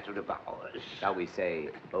in a matter of hours? Shall we say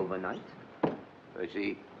overnight? I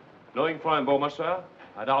see. Knowing Fräulein Bomasch, sir,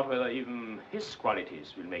 I doubt whether even his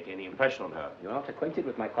qualities will make any impression on her. You're not acquainted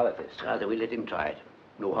with my qualities. Strasser, we let him try it.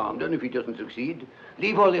 No harm done if he doesn't succeed.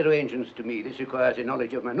 Leave all the arrangements to me. This requires a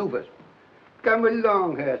knowledge of maneuvers. Come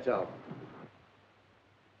along, Herzog.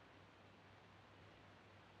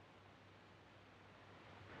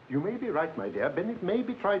 You may be right, my dear. Bennett may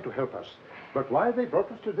be trying to help us. But why they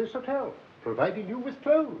brought us to this hotel, providing you with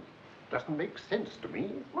clothes? Doesn't make sense to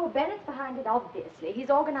me. Well, Bennett's behind it, obviously. He's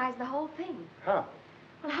organized the whole thing. How?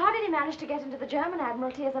 Well, how did he manage to get into the German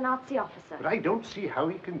Admiralty as a Nazi officer? But I don't see how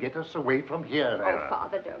he can get us away from here. Oh,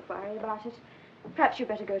 Father, don't worry about it. Perhaps you'd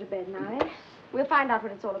better go to bed now, eh? We'll find out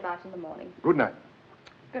what it's all about in the morning. Good night.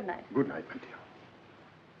 Good night. Good night, my dear.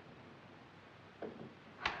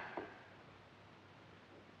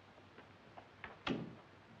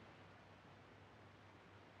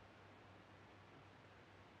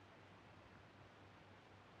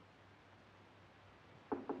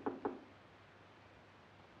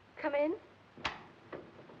 Come in.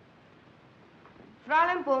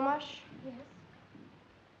 Fräulein Bomasch. Yes.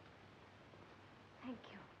 Thank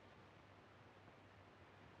you.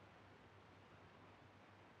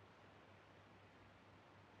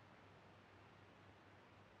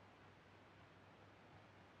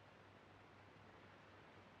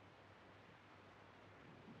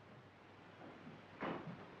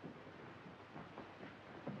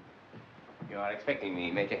 You are expecting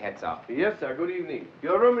me, Major Herzog. Yes, sir. Good evening.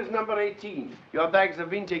 Your room is number 18. Your bags have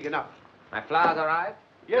been taken up. My flowers arrived?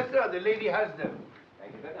 Yes, sir. The lady has them.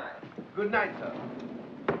 Thank you. Good night. Good night, sir.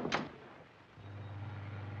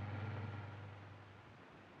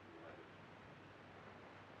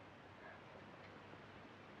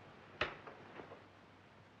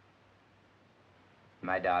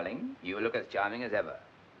 My darling, you look as charming as ever.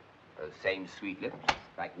 Those same sweet lips,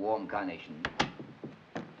 like warm carnations.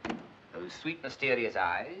 Those sweet, mysterious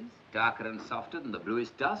eyes, darker and softer than the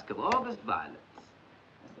bluest dusk of August violets.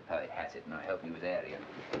 As the poet has it, and I hope he was Aryan.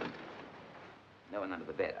 No one under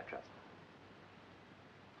the bed, I trust.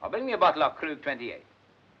 Or bring me a bottle of Krug 28.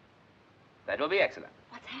 That will be excellent.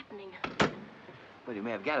 What's happening? Well, you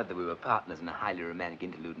may have gathered that we were partners in a highly romantic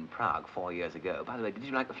interlude in Prague 4 years ago. By the way, did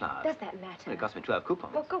you like the flowers? Does that matter? Well, it cost me 12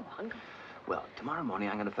 coupons. Well, go on. Well, tomorrow morning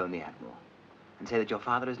I'm going to phone the Admiral and say that your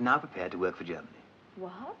father is now prepared to work for Germany.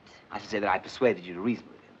 What? I should say that I persuaded you to reason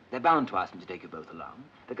with him. They're bound to ask him to take you both along.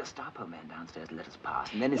 The Gestapo man downstairs let us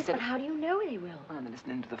pass, and then Yes, instead but how do you know they will? Well, they're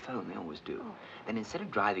listening to the phone. They always do. Oh. Then instead of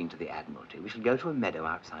driving to the Admiralty, we shall go to a meadow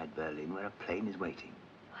outside Berlin where a plane is waiting.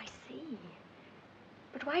 I see.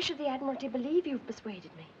 But why should the Admiralty believe you've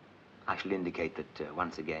persuaded me? I shall indicate that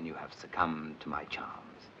once again you have succumbed to my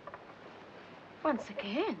charms. Once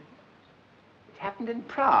again? It happened in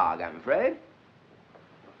Prague, I'm afraid.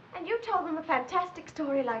 And you told them a fantastic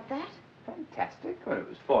story like that? Fantastic? Well, it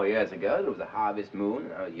was 4 years ago. There was a harvest moon,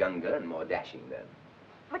 and I was younger and more dashing then.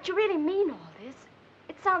 But you really mean all this?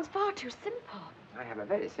 It sounds far too simple. I have a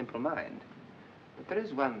very simple mind. But there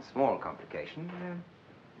is one small complication.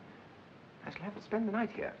 I shall have to spend the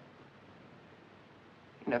night here.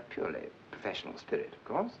 in a purely professional spirit, of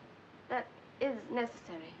course. That is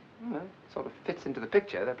necessary. Well, it sort of fits into the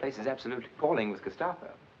picture. The place is absolutely crawling with Gestapo.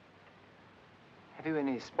 Have you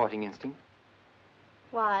any sporting instinct?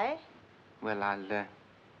 Why? Well, I'll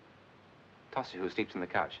toss you who sleeps on the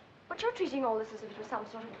couch. But you're treating all this as if it was some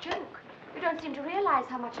sort of joke. You don't seem to realize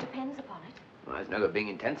how much depends upon it. Well, there's no good being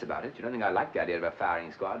intense about it. You don't think I like the idea of a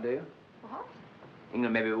firing squad, do you? What?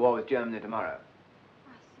 England may be at war with Germany tomorrow.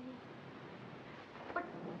 I see. But,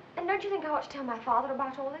 and don't you think I ought to tell my father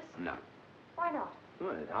about all this? No. Why not?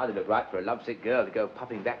 Well, it hardly look right for a lovesick girl to go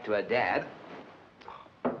popping back to her dad.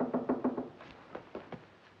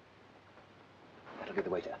 That'll get the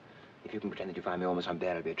waiter. If you can pretend that you find me almost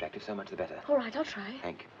unbearably attractive, so much the better. All right, I'll try.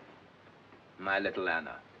 Thank you. My little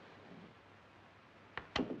Anna.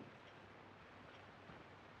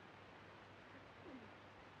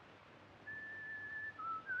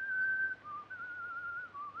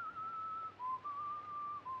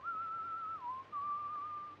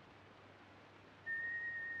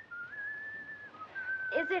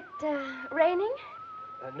 Is it, raining?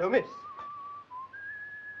 No, miss.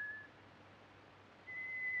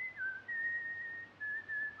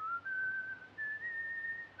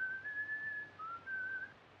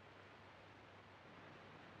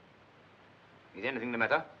 Is anything the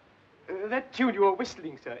matter? That tune you are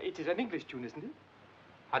whistling, sir, it is an English tune, isn't it?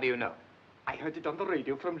 How do you know? I heard it on the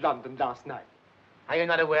radio from London last night. Are you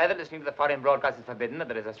not aware that listening to the foreign broadcast is forbidden, that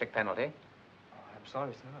there is a strict penalty? I'm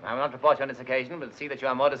sorry, sir. I will not report you on this occasion, but see that you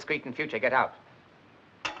are more discreet in future. Get out.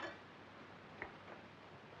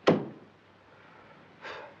 Very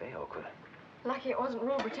awkward. Lucky it wasn't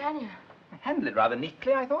Rule Britannia. Handled it rather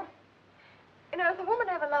neatly, I thought. You know, if a woman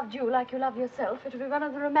ever loved you like you love yourself, it would be one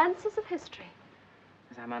of the romances of history.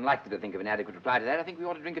 As I'm unlikely to think of an adequate reply to that, I think we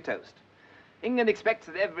ought to drink a toast. England expects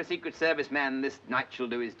that every Secret Service man this night shall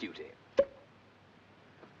do his duty.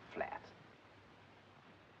 Flat.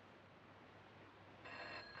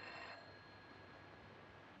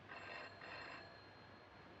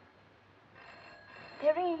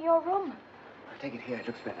 They're ringing your room. I'll take it here. It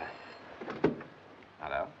looks better.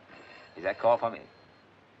 Hello? Is that call for me?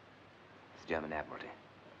 It's German Admiralty.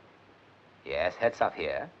 Yes, Herzog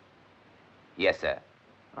here. Yes, sir.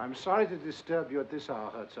 I'm sorry to disturb you at this hour,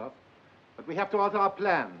 Herzog, but we have to alter our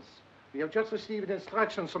plans. We have just received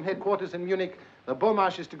instructions from headquarters in Munich. The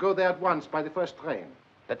Bomasch is to go there at once by the first train.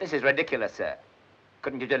 But this is ridiculous, sir.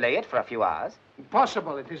 Couldn't you delay it for a few hours?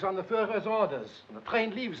 Impossible. It is on the Führer's orders. The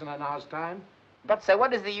train leaves in an hour's time. But, sir,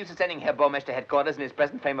 what is the use of sending Herr Bomasch to headquarters in his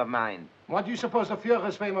present frame of mind? What do you suppose the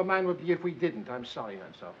Führer's frame of mind would be if we didn't? I'm sorry,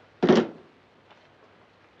 Herzog.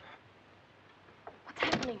 What's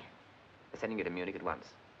happening? They're sending you to Munich at once.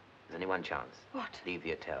 There's only one chance. What? Leave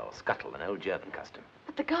the hotel. Scuttle, an old German custom.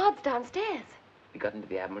 But the guard's downstairs. We got into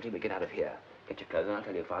the Admiralty, we get out of here. Get your clothes on, I'll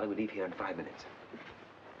tell your father we leave here in 5 minutes.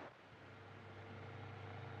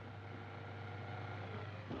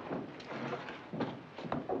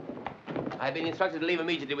 I've been instructed to leave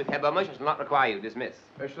immediately with Herr Bomasch. I shall not require you. Dismiss.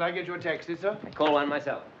 Shall I get you a taxi, sir? I call one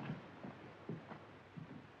myself.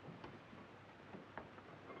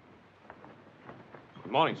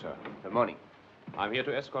 Good morning, sir. Good morning. I'm here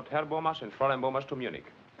to escort Herr Bomasch and Fräulein Bomasch to Munich.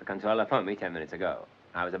 The controller phoned me 10 minutes ago.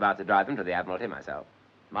 I was about to drive them to the Admiralty myself.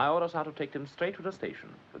 My orders are to take them straight to the station.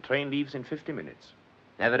 The train leaves in 50 minutes.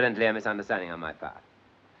 Evidently a misunderstanding on my part.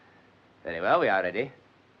 Very well, we are ready.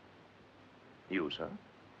 You, sir?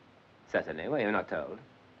 Certainly. Well, you're not told.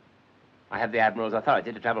 I have the Admiral's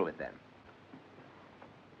authority to travel with them.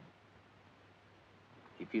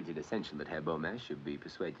 He feels it essential that Herr Bomasch should be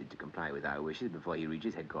persuaded to comply with our wishes before he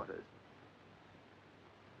reaches headquarters.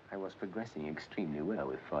 I was progressing extremely well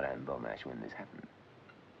with Fräulein Bomasch when this happened.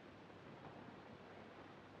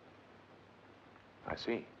 I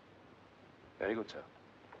see. Very good, sir.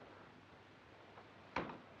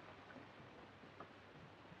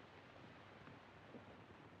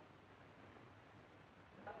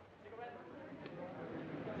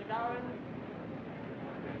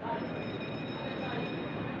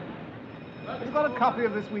 Have you got a copy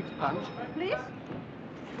of this week's Punch? Please?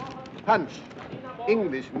 Punch.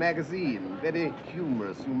 English magazine. Very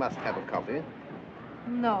humorous. You must have a copy.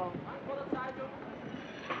 No.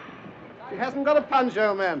 She hasn't got a punch,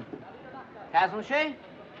 old man. Hasn't she?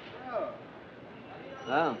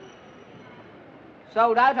 Oh.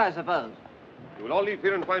 Sold out, I suppose. You will all leave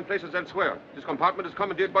here and find places elsewhere. This compartment is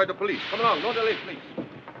commandeered by the police. Come along, no delay, please.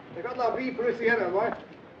 They got La Vie Parisienne, boy.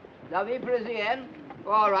 La Vie Parisienne?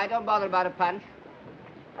 All right, don't bother about a punch.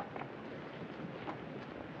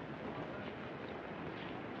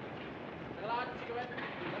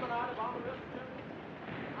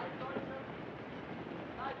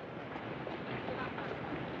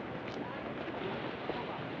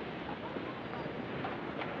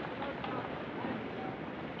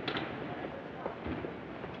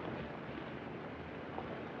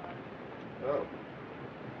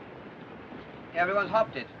 Everyone's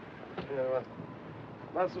hopped it. Yeah, well,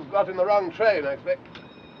 must have got in the wrong train, I expect.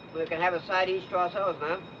 We can have a side each to ourselves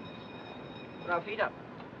now. Put our feet up.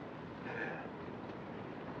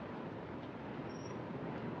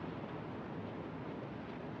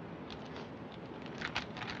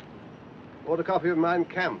 Bought a copy of Mein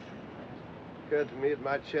Kampf. Occurred to me it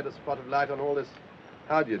might shed a spot of light on all this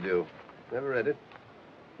how do you do. Never read it.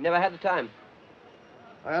 Never had the time.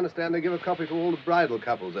 I understand they give a copy to all the bridal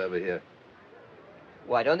couples over here.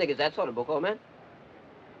 Well, I don't think it's that sort of book, old man.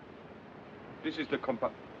 This is the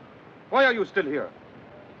compartment. Why are you still here?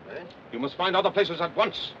 Eh? You must find other places at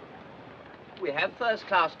once. We have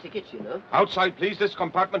first-class tickets, you know. Outside, please. This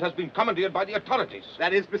compartment has been commandeered by the authorities.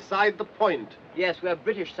 That is beside the point. Yes, we're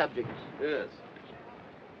British subjects. Yes.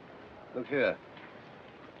 Look here.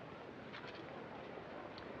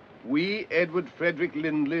 We, Edward Frederick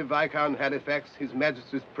Lindley, Viscount Halifax, His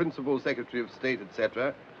Majesty's Principal Secretary of State,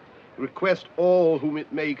 etc., request all whom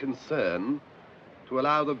it may concern to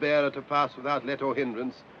allow the bearer to pass without let or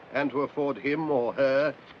hindrance and to afford him or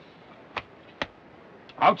her...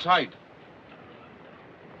 Outside.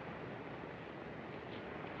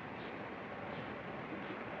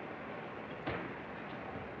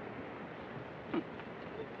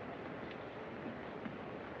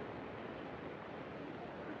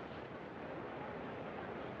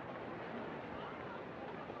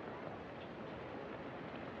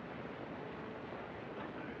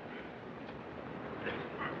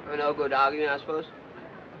 No good arguing, I suppose?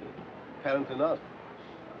 Apparently not.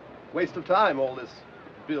 Waste of time, all this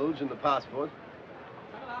bilge in the passport.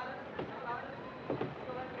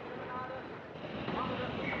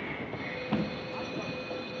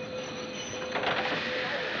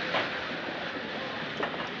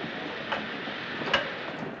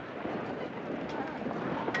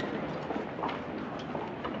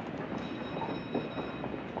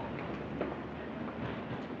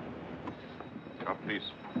 Now, please.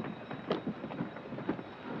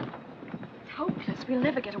 It's hopeless. We'll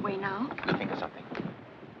never get away now. We'll think of something.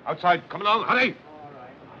 Outside. Come along. Hurry.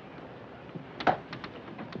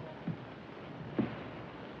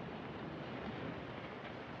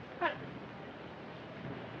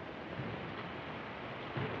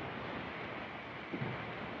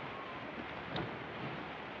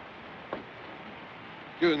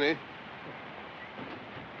 Excuse me.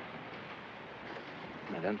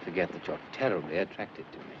 Now, don't forget that you're terribly attracted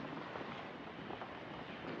to me.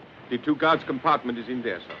 The two guards' compartment is in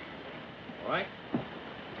there, sir. All right.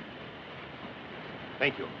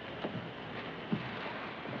 Thank you.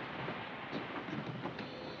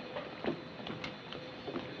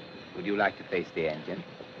 Would you like to face the engine?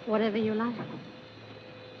 Whatever you like.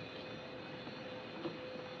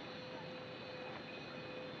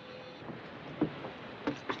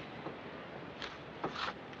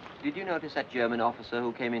 Did you notice that German officer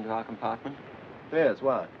who came into our compartment? Yes,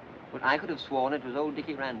 why? Well, I could have sworn it was old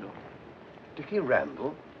Dickie Randall. Dickie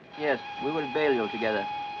Randall? Yes, we were at Balliol together.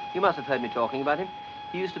 You must have heard me talking about him.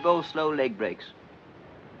 He used to bowl slow leg breaks.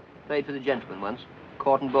 Played for the gentleman once.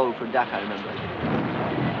 Caught and bowled for a duck, I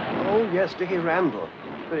remember. Oh, yes, Dickie Randall.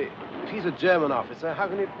 But if he's a German officer, how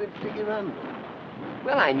can it be Dickie Randall?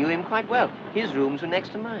 Well, I knew him quite well. His rooms were next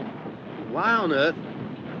to mine. Why on earth?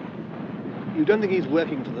 You don't think he's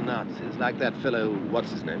working for the Nazis, like that fellow,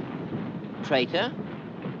 what's his name? Traitor?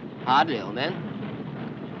 Hardly, old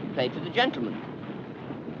man. Played for the gentleman.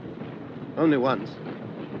 Only once.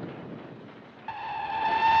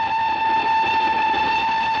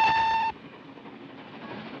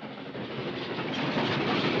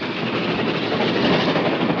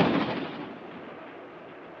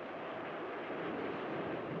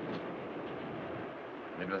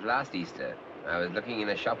 It was last Easter. I was looking in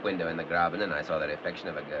a shop window in the Graben and I saw the reflection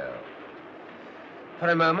of a girl. For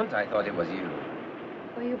a moment, I thought it was you.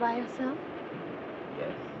 Were you by yourself?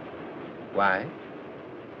 Yes. Why?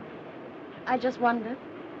 I just wondered.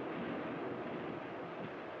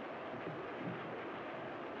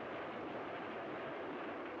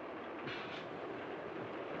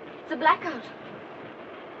 It's a blackout.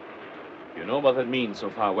 You know what that means so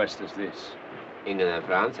far west as this? England and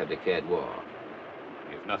France have declared war.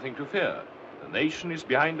 You've nothing to fear. The nation is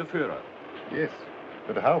behind the Führer. Yes,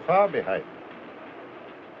 but how far behind?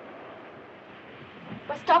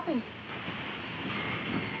 We're stopping.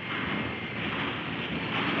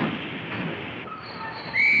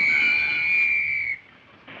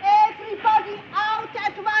 Everybody out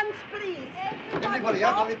at once, please. Everybody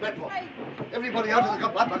out on the platform. Everybody out of the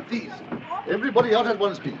compartment, please. Everybody out at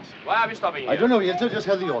once, please. Why are we stopping here? I don't know yet, sir. Just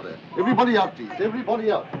have the order. Everybody out, please.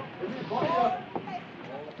 Everybody out. Everybody out.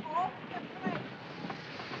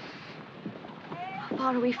 How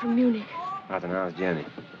far away from Munich? About an hour's journey.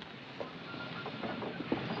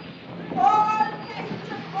 All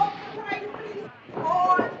passengers off the train, please.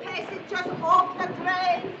 All passengers off the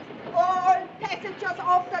train. All passengers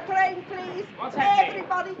off the train, please. What's happening?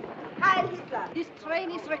 Everybody. Heil Hitler. This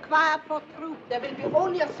train is required for troops. There will be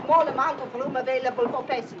only a small amount of room available for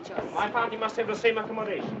passengers. My party must have the same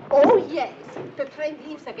accommodation. Oh, yes. The train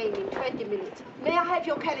leaves again in 20 minutes. May I have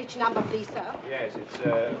your carriage number, please, sir? Yes, it's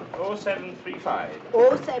 0735.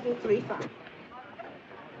 0735.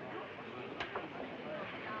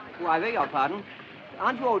 Oh, I beg your pardon.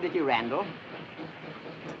 Aren't you old Dickie Randall?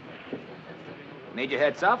 Major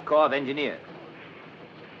Herzog, Corps of Engineers.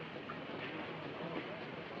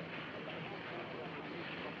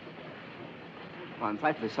 Oh, I'm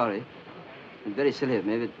frightfully sorry. It's very silly of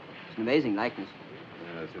me, but it's an amazing likeness.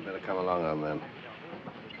 Yes, you better come along, old man.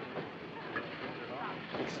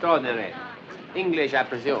 Extraordinary. English, I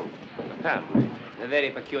presume. Apparently. A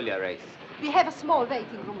very peculiar race. We have a small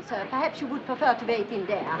waiting room, sir. Perhaps you would prefer to wait in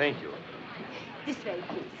there. Thank you. This way,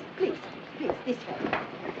 please. Please, please, this way.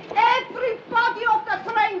 Everybody off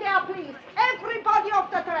the train there, please. Everybody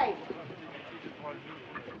off the train.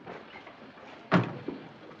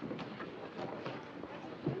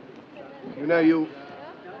 You know, you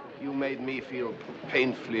made me feel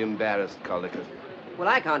painfully embarrassed, Caldicott. Well,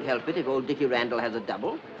 I can't help it if old Dickie Randall has a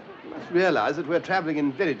double. You must realize that we're traveling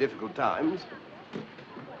in very difficult times.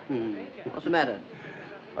 What's the matter?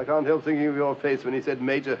 I can't help thinking of your face when he said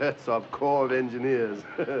Major Herzog, Corps of Engineers.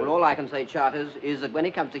 Well, all I can say, Charters, is that when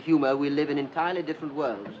it comes to humor, we live in entirely different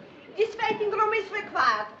worlds. This waiting room is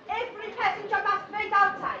required. Every passenger must wait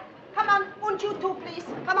outside. Come on, and you too, please.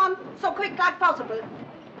 Come on, so quick like possible.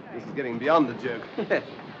 This is getting beyond the joke. Yes,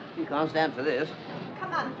 you can't stand for this.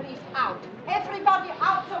 Come on, please, out. Everybody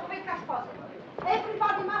out so quick as possible.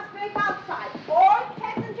 Everybody must wait outside. All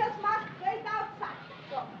passengers must wait outside.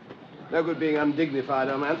 So. No good being undignified,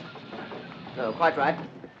 old man. No, quite right.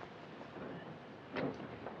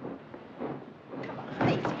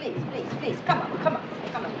 Please, please, please, please. Come on, come on,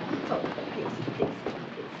 come on. So, please, please.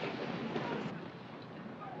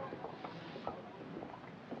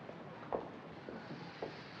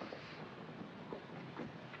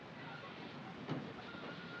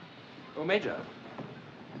 Oh, Major.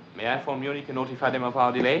 May I phone Munich and notify them of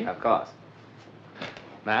our delay? Of course.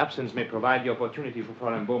 My absence may provide the opportunity for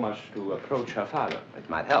Fräulein Bomasch to approach her father. It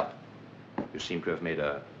might help. You seem to have made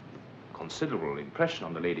a considerable impression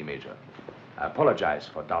on the lady, Major. I apologize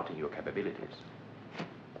for doubting your capabilities.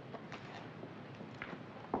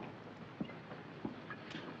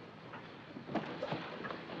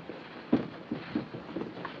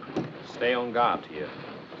 Stay on guard here.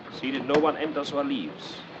 See that no one enters or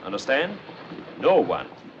leaves. Understand? No one.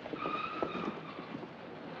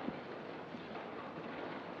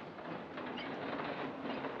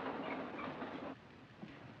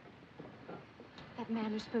 That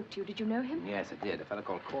man who spoke to you, did you know him? Yes, I did. A fellow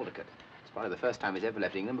called Caldicott. It's probably the first time he's ever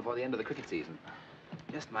left England before the end of the cricket season.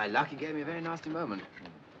 Just my luck, he gave me a very nasty moment.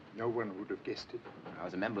 No one would have guessed it. I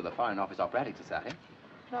was a member of the Foreign Office Operatic Society.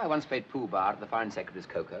 No, I once played pool bar at the Foreign Secretary's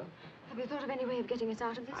cocoa. Have you thought of any way of getting us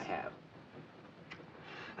out of this? I have.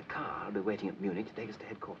 A car will be waiting at Munich to take us to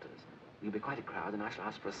headquarters. We'll be quite a crowd, and I shall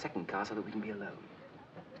ask for a second car so that we can be alone.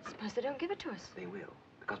 But suppose they don't give it to us. They will,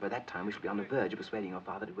 because by that time we shall be on the verge of persuading your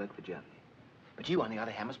father to work for Germany. But you, on the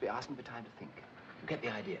other hand, must be asking for time to think. You get the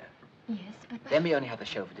idea? Yes, but... Then we only have the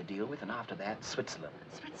chauffeur to deal with, and after that, Switzerland.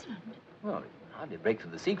 Switzerland? Well, it can hardly break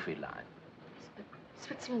through the Siegfried line. Yes, but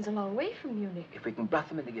Switzerland's a long way from Munich. If we can bluff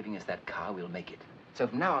them into giving us that car, we'll make it. So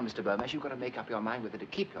from now on, Mr. Bomasch, you've got to make up your mind whether to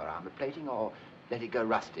keep your armor plating or let it go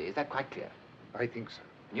rusty. Is that quite clear? I think so.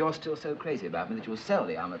 You're still so crazy about me that you'll sell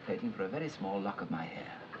the armor plating for a very small lock of my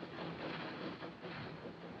hair.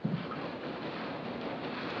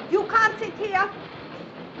 You can't sit here.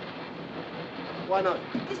 Why not?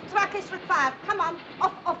 This truck is required. Come on.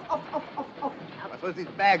 Off, off, off, off, off, off. I suppose these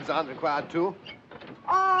bags aren't required too.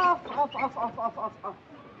 Off, off, off, off, off, off, off.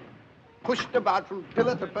 Pushed about from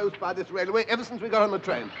pillar to post by this railway ever since we got on the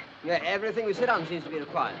train. Yeah, everything we sit on seems to be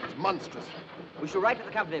required. It's monstrous. We shall write to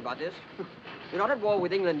the company about this. We're not at war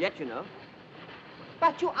with England yet, you know.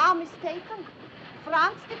 But you are mistaken.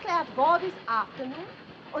 France declared war this afternoon,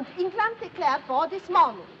 and England declared war this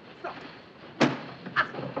morning. So.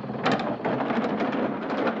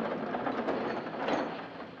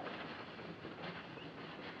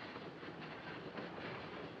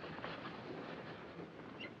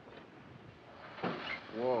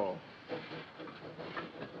 Whoa.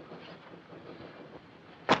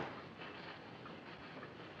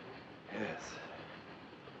 Yes.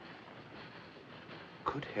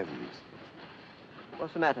 Good heavens.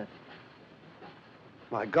 What's the matter?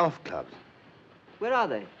 My golf clubs. Where are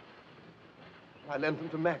they? I lent them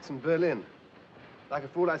to Max in Berlin. Like a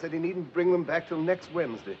fool, I said he needn't bring them back till next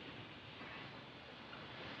Wednesday.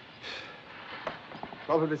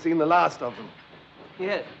 Probably seen the last of them.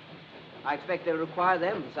 Yes. I expect they'll require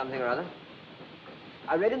them for something or other.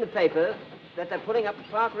 I read in the paper that they're putting up the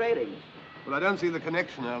park railings. Well, I don't see the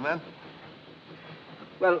connection, old man.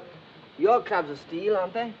 Well, your clubs are steel,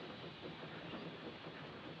 aren't they?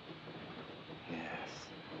 Yes.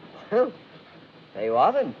 Oh, there you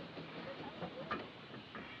are then.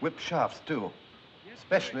 Whip shafts, too.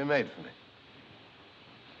 Specially made for me.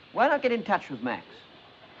 Why not get in touch with Max?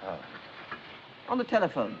 How? On the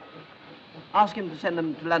telephone. Ask him to send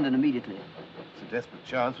them to London immediately. It's a desperate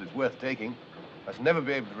chance, but it's worth taking. I shall never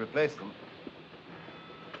be able to replace them.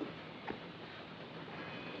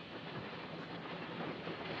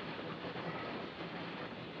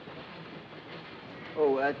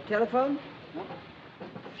 Oh, telephone?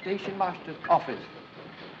 Station master's office.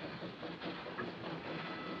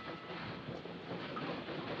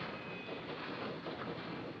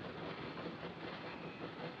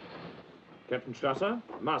 Captain Strasser,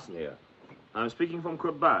 Marson here. I'm speaking from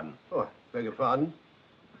Kurt Baden. Oh, beg your pardon?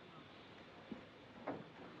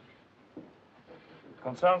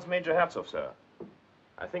 Concerns Major Herzog, sir.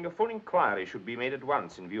 I think a full inquiry should be made at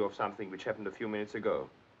once in view of something which happened a few minutes ago.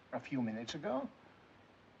 A few minutes ago?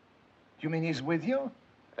 You mean he's with you?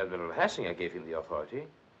 Admiral Hassinger gave him the authority.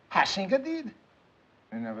 Hassinger did?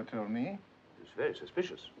 You never told me. It was very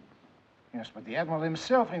suspicious. Yes, but the Admiral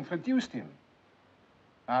himself introduced him.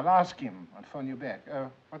 I'll ask him. I'll phone you back.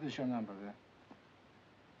 What is your number there?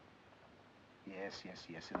 Yes,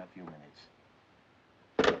 in a few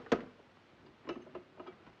minutes.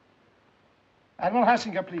 Admiral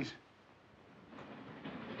Hassinger, please.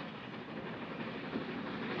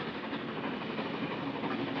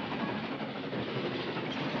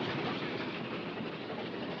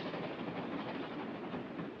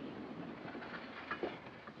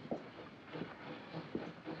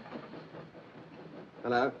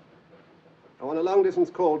 Hello. I want a long-distance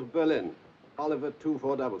call to Berlin. Oliver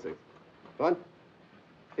 2466. What?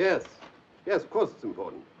 Yes. Yes, of course it's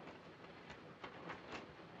important.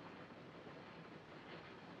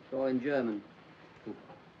 It's all in German.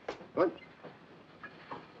 What?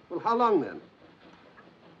 Well, how long then?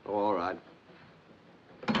 Oh, all right.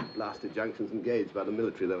 Blasted junction's engaged by the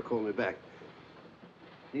military. They'll call me back.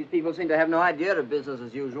 These people seem to have no idea of business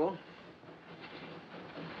as usual.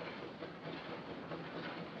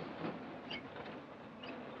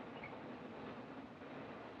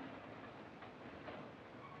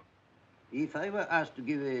 If I were asked to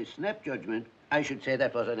give a snap judgment, I should say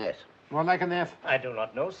that was an S. More like an F. I do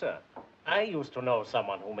not know, sir. I used to know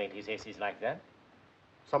someone who made his S's like that.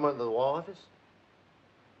 Someone in the War Office?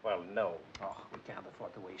 Well, no. Oh, we can't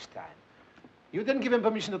afford to waste time. You didn't give him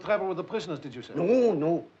permission to travel with the prisoners, did you, sir?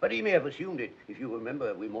 No. But he may have assumed it. If you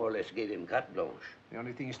remember, we more or less gave him carte blanche. The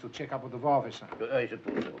only thing is to check up with the War Office, sir. I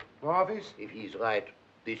suppose so. War Office? If he's right,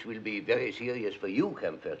 this will be very serious for you,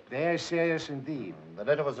 Campbell. Very serious indeed. The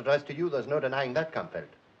letter was addressed to you. There's no denying that, Campbell.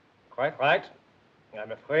 Quite right.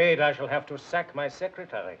 I'm afraid I shall have to sack my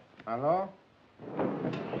secretary. Hello?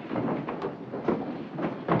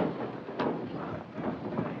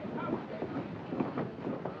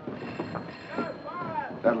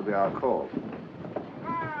 That'll be our call.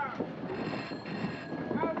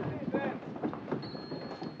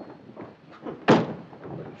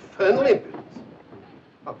 Infernal impudence.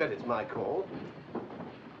 I'll bet it's my call.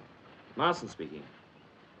 Marson speaking.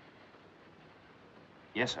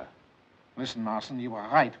 Yes, sir. Listen, Marson, you are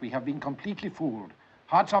right. We have been completely fooled.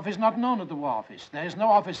 Hartzoff is not known at the War Office. There is no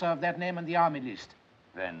officer of that name on the army list.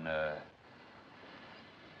 Then,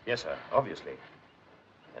 yes, sir, obviously.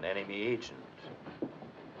 An enemy agent.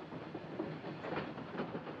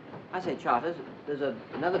 I say, Charters, there's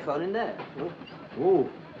another phone in there. Oh,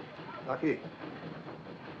 lucky.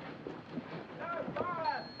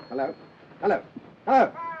 Hello? Hello?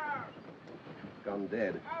 Hello? Gone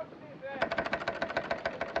dead.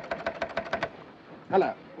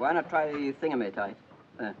 Hello? Why not try the thingamate?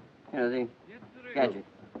 You know, the gadget.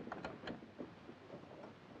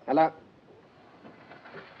 Hello?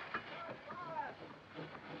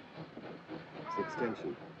 It's the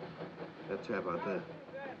extension. That chap out there.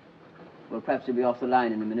 Well, perhaps he'll be off the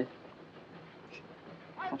line in a minute.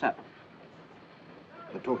 What's up?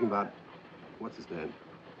 They're talking about, what's his name?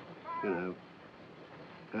 You know,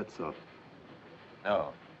 Herzog.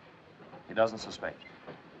 No, he doesn't suspect.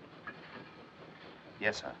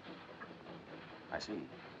 Yes, sir. I see.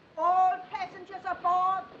 All passengers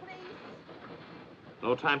aboard, please.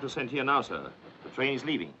 No time to send here now, sir. The train is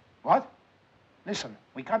leaving. What? Listen,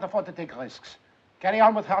 we can't afford to take risks. Carry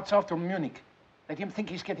on with Hartzoff to Munich. Let him think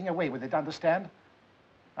he's getting away with it, understand?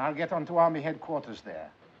 I'll get on to Army headquarters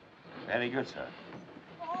there. Very good, sir.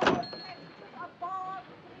 Everybody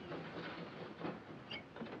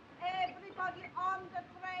on the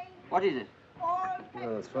train. What is it?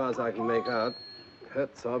 Well, as far as I can make out,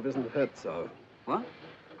 Hertzog isn't Hertzog. What?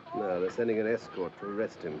 No, they're sending an escort to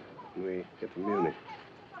arrest him when we get to Munich.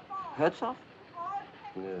 Herzog?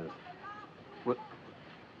 Yes. What?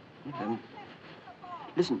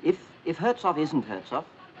 Listen, if Herzog isn't Herzog...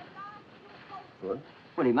 What?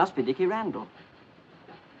 Well, he must be Dickie Randall.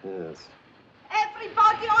 Yes.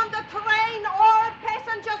 Everybody on the train, all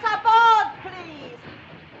passengers aboard, please.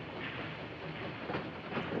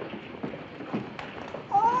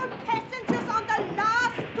 All passengers on the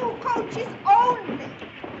last 2 coaches only.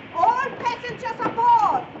 All passengers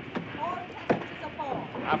aboard. All passengers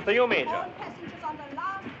aboard. After you, Major. All passengers on the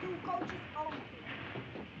last 2 coaches only.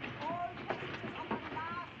 All passengers on the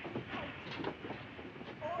last 2 coaches.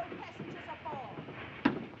 All passengers aboard.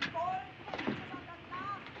 All passengers on the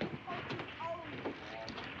last 2 coaches only.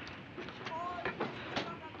 All passengers on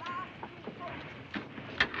the last 2 coaches.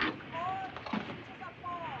 All passengers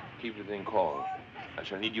aboard. Keep it in call. I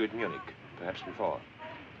shall need you at Munich, perhaps before.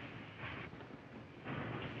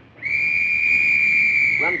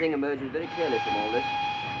 One thing emerges very clearly from all this.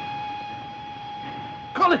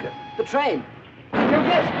 Colligan! The train!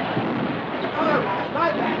 Yes! Oh,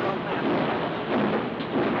 my bad.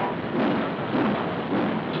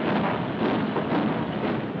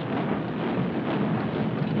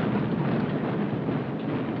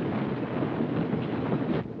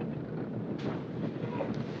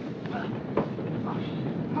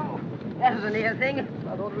 That was a near thing.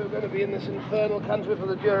 I thought we were going to be in this infernal country for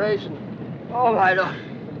the duration. Oh, my Lord.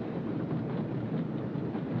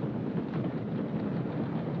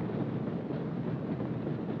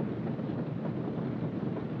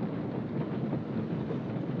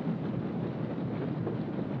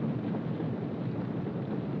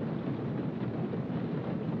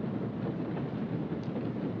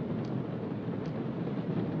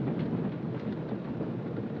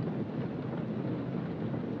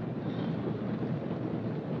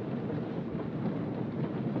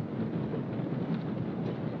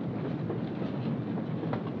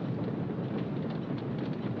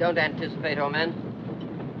 Don't anticipate, old man.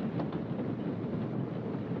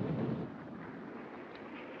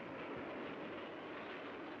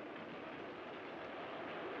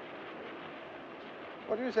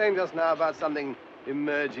 What were you saying just now about something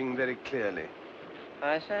emerging very clearly?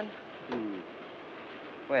 I said?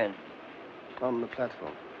 When? On the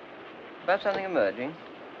platform. About something emerging?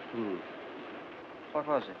 What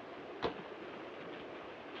was it?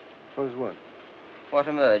 What was what? What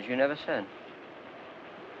emerged? You never said.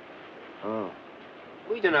 Oh.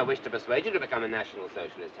 We do not wish to persuade you to become a National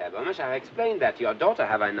Socialist, Herr Bomasch. I have explained that to your daughter,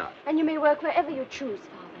 have I not? And you may work wherever you choose,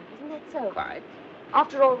 Father. Isn't that so? Quite.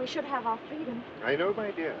 After all, we should have our freedom. I know,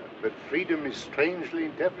 my dear, but freedom is strangely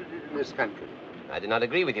interpreted in this country. I do not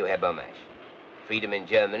agree with you, Herr Bomasch. Freedom in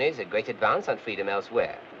Germany is a great advance on freedom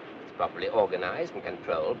elsewhere. It's properly organized and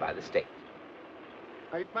controlled by the state.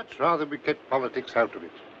 I'd much rather we kept politics out of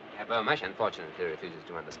it. Herr Bomasch unfortunately refuses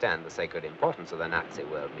to understand the sacred importance of the Nazi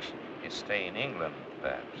world mission. You stay in England,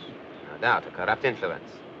 perhaps. No doubt, a corrupt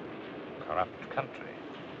influence. Corrupt country.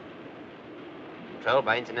 Controlled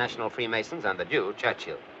by international Freemasons and the Jew,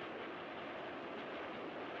 Churchill.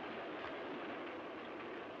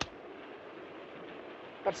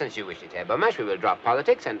 But since you wish it, Herr Bomasch, we will drop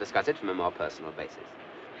politics and discuss it from a more personal basis.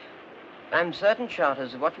 I'm certain,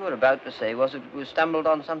 Charters, that what you were about to say was that we stumbled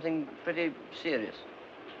on something pretty serious.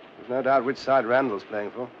 There's no doubt which side Randall's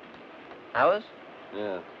playing for. Ours?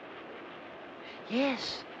 Yeah.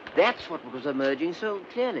 Yes, that's what was emerging so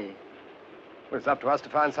clearly. Well, it's up to us to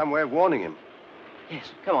find some way of warning him.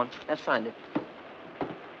 Yes, come on, let's find it.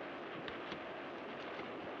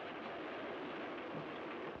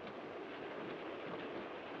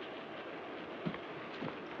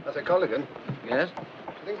 I say, Colligan. Yes?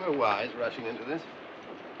 I think we're wise rushing into this.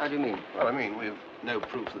 How do you mean? Well, I mean, we've no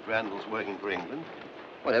proof that Randall's working for England.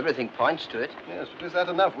 Well, everything points to it. Yes, but is that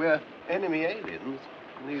enough? We're enemy aliens.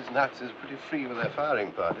 And these Nazis are pretty free with their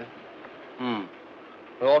firing party. Well,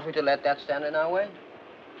 ought we to let that stand in our way?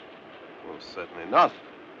 Well, certainly not.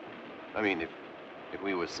 I mean, if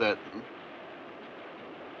we were certain.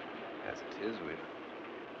 As it is, we've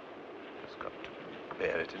just got to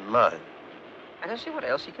bear it in mind. I don't see what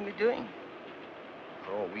else he can be doing.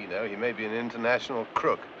 For all we know, he may be an international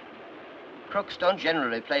crook. Crooks don't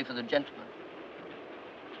generally play for the gentleman.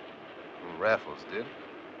 Well, Raffles did.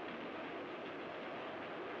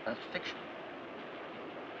 That's fiction.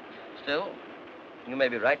 Still, You may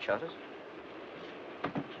be right, Charters.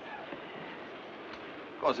 Of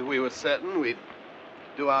course, if we were certain, we'd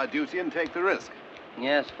do our duty and take the risk.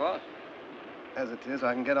 Yes, of course. As it is,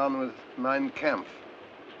 I can get on with Mein Kampf.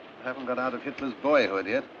 I haven't got out of Hitler's boyhood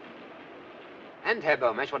yet. And, Herr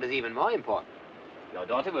Bomasch, what is even more important, your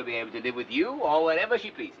daughter will be able to live with you or wherever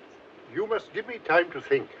she pleases. You must give me time to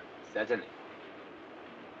think. Certainly.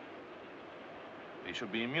 We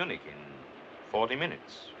should be in Munich in 40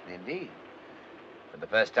 minutes. Indeed. For the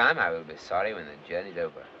first time, I will be sorry when the journey's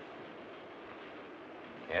over.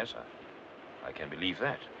 Yes, I can believe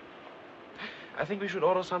that. I think we should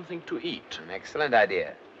order something to eat. An excellent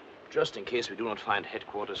idea. Just in case we do not find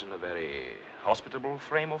headquarters in a very hospitable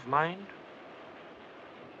frame of mind.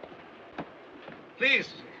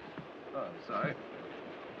 Please. Oh, sorry.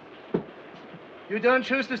 You don't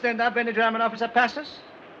choose to stand up when the German officer passes?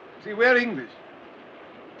 See, we're English.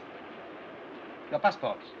 Your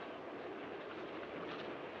passports.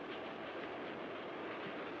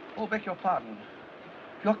 Oh, beg your pardon.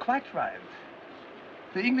 You're quite right.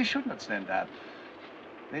 The English should not stand up.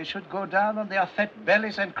 They should go down on their fat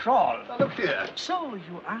bellies and crawl. Now, look here. So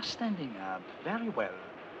you are standing up. Very well.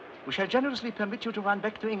 We shall generously permit you to run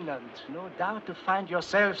back to England. No doubt to find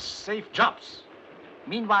yourselves safe jobs.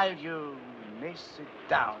 Meanwhile, you may sit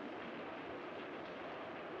down.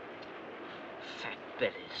 Fat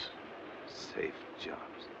bellies. Safe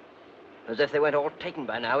jobs. As if they weren't all taken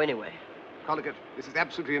by now anyway. Collicut, this is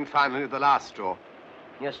absolutely and finally the last straw.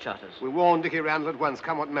 Yes, Charters. We warn Dickie Randall at once,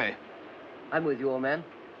 come what may. I'm with you, old man.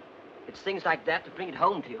 It's things like that that bring it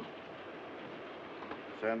home to you.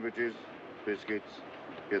 Sandwiches, biscuits.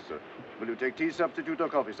 Yes, sir. Will you take tea substitute or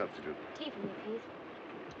coffee substitute? Tea for me, please.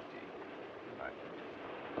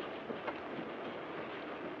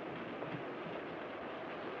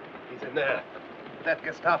 He's in there. That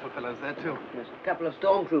Gestapo fellow's there, too. There's a couple of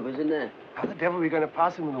stormtroopers in there. How the devil are we going to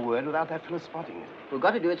pass him the word without that fellow spotting it? We've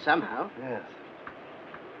got to do it somehow. Yes.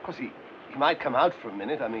 Of course, he might come out for a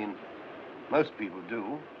minute. I mean, most people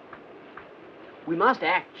do. We must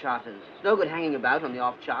act, Charters. It's no good hanging about on the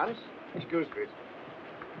off chance. Excuse me.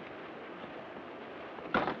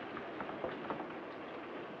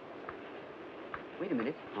 Wait a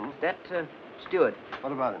minute. That steward.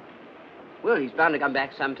 What about him? Well, he's bound to come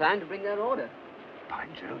back sometime to bring that order. By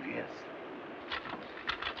Jove, yes.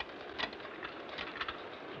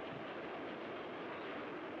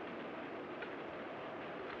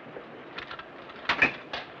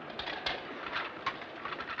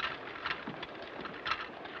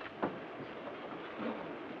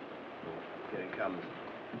 Here he comes.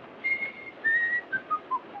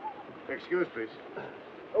 Excuse, please.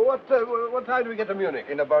 What time do we get to Munich?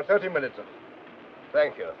 In about 30 minutes, sir.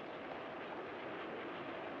 Thank you.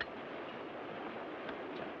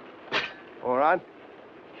 All right?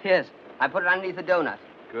 Yes, I put it underneath the donut.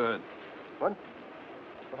 Good. What?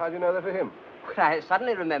 Well, how do you know that for him? Well, I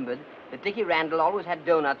suddenly remembered that Dickie Randall always had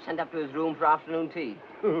donuts sent up to his room for afternoon tea.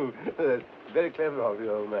 That's very clever of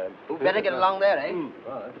you, old man. We'd better get along there, eh?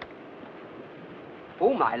 Right.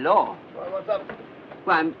 Oh, my law. Well, what's up?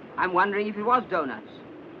 Well, I'm wondering if it was donuts.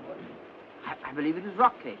 I believe it was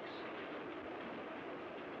rock cakes.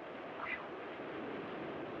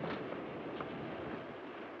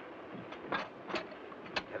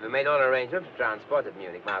 Have you made all arrangements for transport at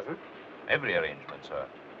Munich, Marsden? Every arrangement, sir.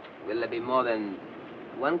 Will there be more than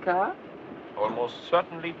one car? Almost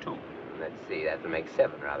certainly two. Let's see, that will make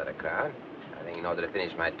 7 rather a crowd. I think in order to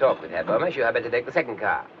finish my talk with Herr Bomasch, you had better take the second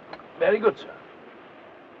car. Very good, sir.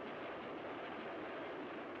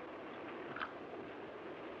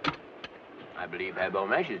 I believe Herr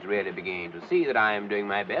Bomasch is really beginning to see that I am doing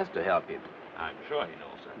my best to help him. I'm sure he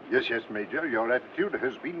knows, sir. Yes, yes, Major. Your attitude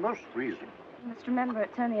has been most reasonable. You must remember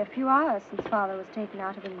it's only a few hours since Father was taken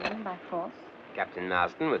out of England by force. Captain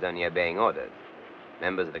Marston was only obeying orders.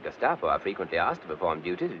 Members of the Gestapo are frequently asked to perform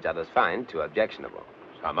duties which others find too objectionable.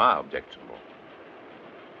 Some are objectionable.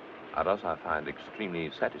 Others I find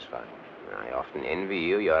extremely satisfying. I often envy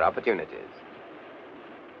you your opportunities.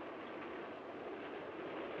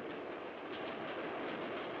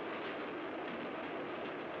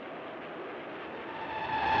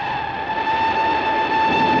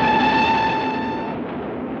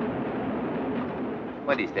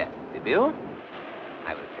 What is that? The bill?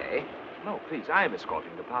 I will pay. No, please, I am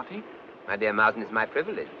escorting the party. My dear Marsden, it's my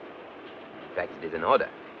privilege. In fact, it is an order.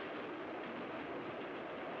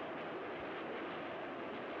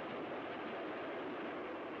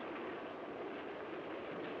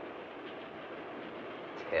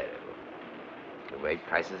 Terrible. The way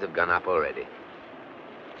prices have gone up already.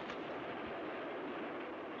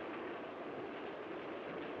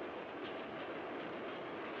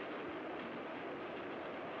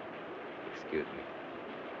 Excuse me.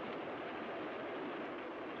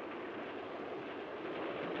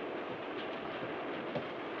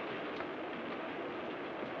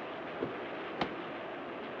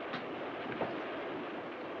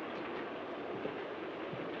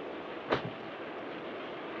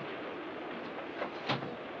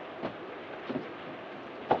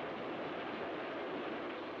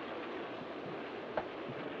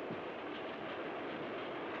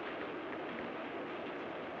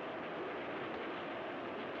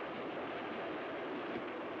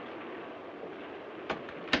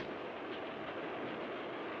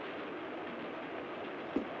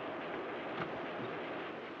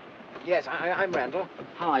 Yes, I'm Randall.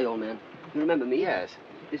 How are you, old man? You remember me? Yes.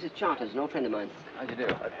 This is Charters, an old friend of mine. How do you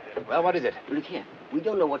do? Well, what is it? Look here. We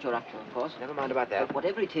don't know what you're up to, of course. Never mind about that. But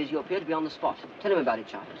whatever it is, you appear to be on the spot. Tell him about it,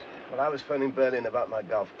 Charters. Well, I was phoning Berlin about my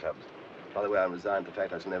golf clubs. By the way, I'm resigned to the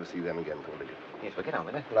fact I shall never see them again, Cordy. Yes, well, get on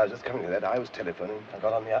with it. Well, I was just coming to that. I was telephoning. I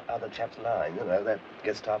got on the other chap's line, you know, that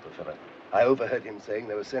Gestapo fellow. I overheard him saying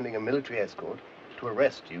they were sending a military escort to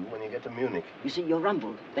arrest you when you get to Munich. You see, you're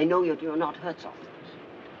rumbled. They know you're not Herzog.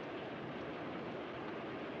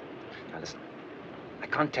 Now, listen. I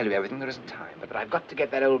can't tell you everything. There isn't time. But I've got to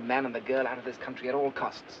get that old man and the girl out of this country at all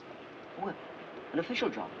costs. Well, an official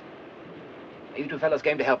job. Are you two fellows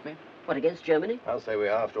game to help me? What, against Germany? I'll say we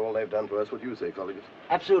are, after all they've done to us. What do you say, colleagues?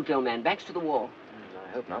 Absolutely, old man. Backs to the wall.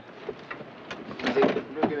 I hope not. Easy.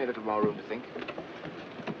 Give me a little more room to think.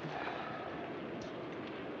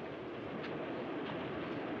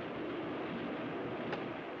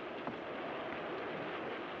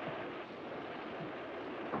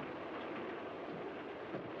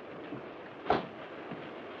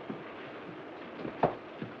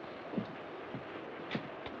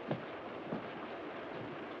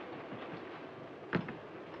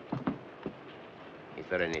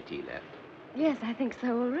 Is there any tea left? Yes, I think so,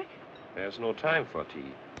 Ulrich. There's no time for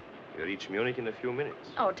tea. You reach Munich in a few minutes.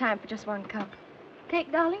 Oh, time for just one cup.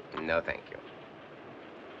 Cake, darling? No, thank you.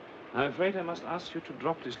 I'm afraid I must ask you to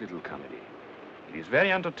drop this little comedy. It is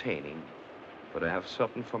very entertaining, but I have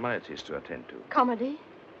certain formalities to attend to. Comedy?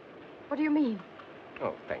 What do you mean?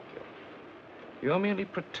 Oh, thank you. You're merely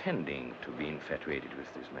pretending to be infatuated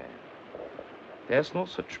with this man. There's no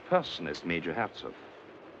such person as Major Herzog.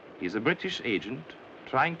 He's a British agent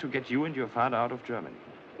trying to get you and your father out of Germany.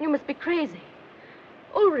 You must be crazy.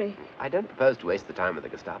 Ulrich. I don't propose to waste the time of the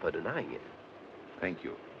Gestapo denying it. Thank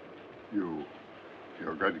you.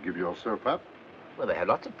 You're going to give yourself up? Well, they have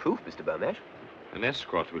lots of proof, Mr. Bomasch. An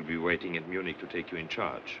escort will be waiting at Munich to take you in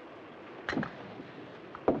charge.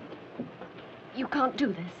 You can't do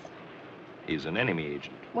this. He's an enemy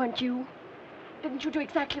agent. Weren't you? Didn't you do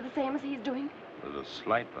exactly the same as he's doing? With a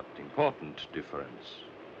slight but important difference.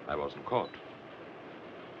 I wasn't caught.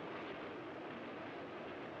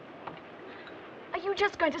 Are you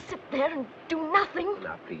just going to sit there and do nothing?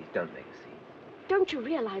 Now, please, don't make a scene. Don't you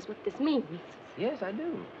realize what this means? Yes, I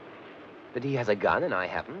do. That he has a gun and I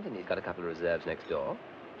haven't, and he's got a couple of reserves next door.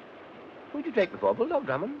 Who'd you take before, Bulldog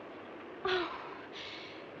Drummond? Oh,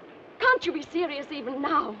 can't you be serious even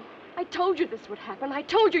now? I told you this would happen. I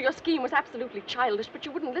told you your scheme was absolutely childish, but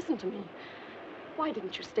you wouldn't listen to me. Why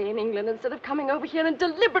didn't you stay in England instead of coming over here and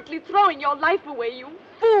deliberately throwing your life away, you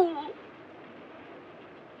fool?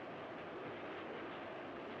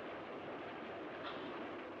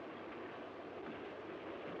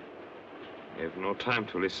 I have no time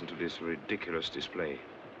to listen to this ridiculous display.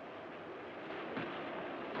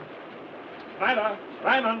 Ryder!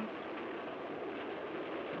 Ryman!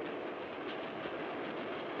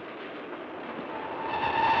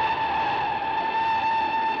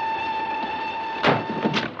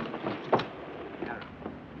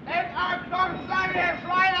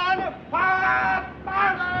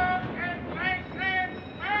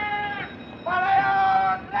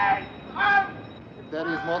 There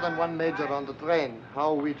is more than one major on the train.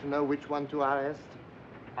 How are we to know which one to arrest?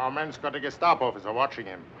 Our man's got a Gestapo officer watching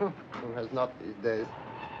him. Who has not these days?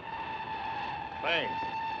 Thanks.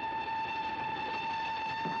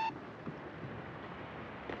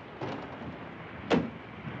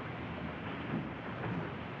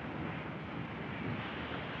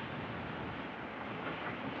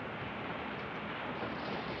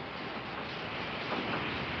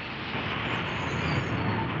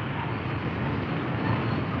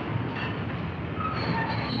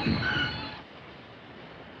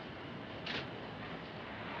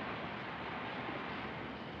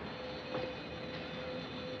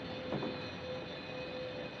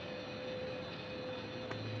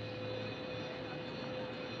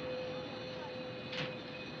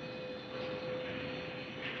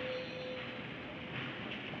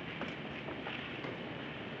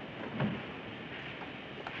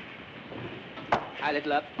 Hi,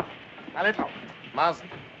 little up. A little. Marsden,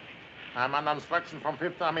 I'm under instruction from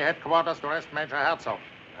 5th Army headquarters to arrest Major Herzog.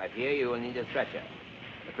 I fear you will need a stretcher.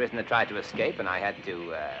 The prisoner tried to escape, and I had to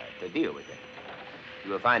deal with it.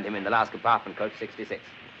 You will find him in the last compartment, coach 66.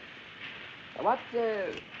 What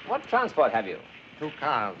transport have you? 2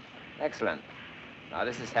 cars. Excellent. Now,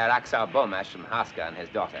 this is Herr Axel Bomasch from Haska and his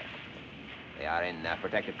daughter. They are in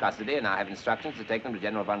protective custody, and I have instructions to take them to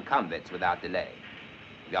General von Kaunitz without delay.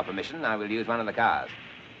 With your permission, I will use one of the cars.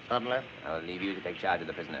 Certainly. I will leave you to take charge of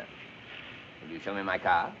the prisoner. Will you show me my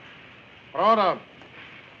car? Order.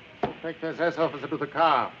 Take the SS officer to the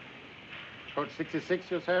car. Coach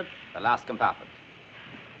 66, you said? The last compartment.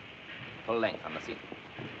 Full length on the seat.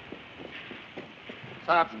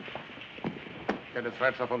 Sergeant, get a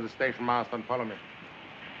stretcher from the station master and follow me.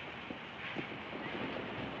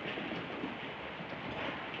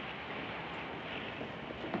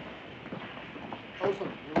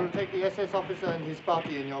 Olson, you will take the SS officer and his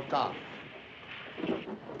party in your car.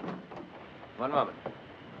 One moment.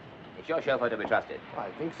 Is your chauffeur to be trusted? I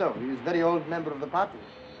think so. He is a very old member of the party.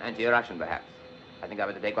 Anti-Russian, perhaps. I think I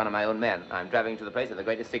better take one of my own men. I'm traveling to the place of the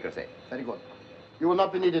greatest secrecy. Very good. You will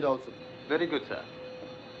not be needed, Olson. Very good, sir.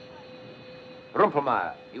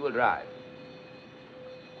 Rumpelmeyer, you will drive.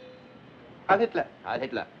 Heil Hitler. Heil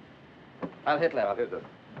Hitler. Heil Hitler. Heil Hitler.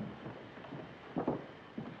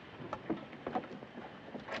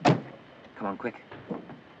 Come on, quick.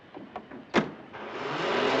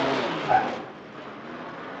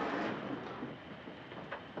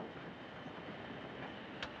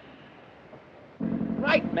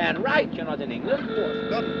 Right, man, right. You're not in England.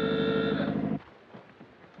 Stop.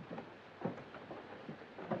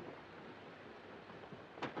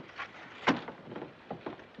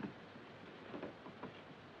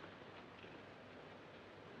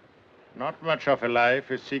 Not much of a life,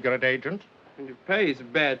 a secret agent. And your pay is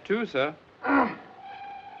bad, too, sir.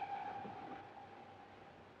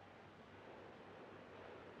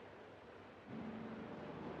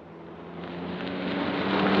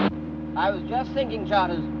 I was just thinking,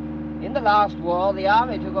 Charters, in the last war, the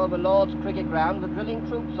army took over Lord's cricket ground with drilling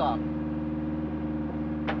troops on.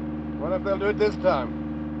 What if they'll do it this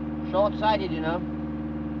time? Short-sighted, you know.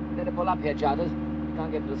 Better pull up here, Charters. You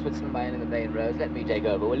can't get to Switzerland by any of the main roads. Let me take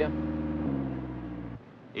over, will you?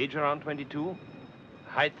 Age around 22,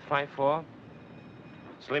 height 5'4",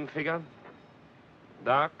 slim figure,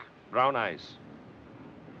 dark brown eyes.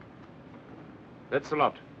 That's the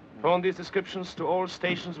lot. Phone these descriptions to all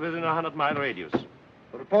stations within a 100-mile radius.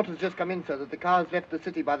 The report has just come in, sir, that the car has left the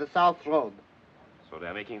city by the South Road. So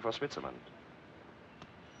they're making for Switzerland.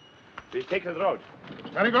 Please take that road.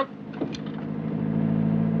 Very good.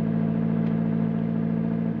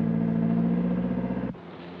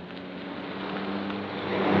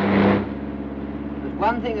 There's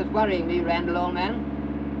one thing that's worrying me, Randall, old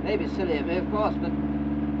man. Maybe silly of me, of course, but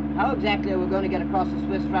how exactly are we going to get across the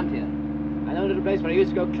Swiss frontier? I know a little place where I used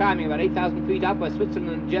to go climbing about 8,000 feet up where Switzerland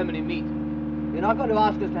and Germany meet. You're not going to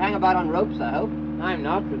ask us to hang about on ropes, I hope? I'm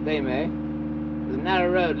not, but they may. There's a narrow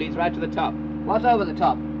road leads right to the top. What's over the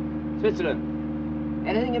top? Switzerland.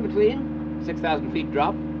 Anything in between? 6,000 feet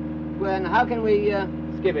drop. Well, and how can we,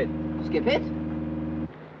 Skip it. Skip it?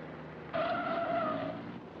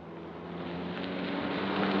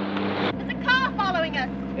 There's a car following us.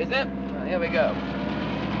 Is there? Well, here we go.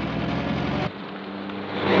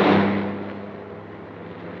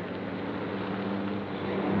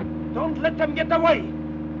 Don't let them get away.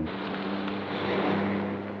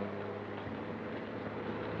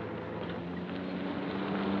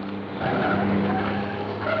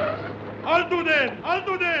 I'll do that! I'll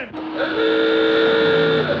do that!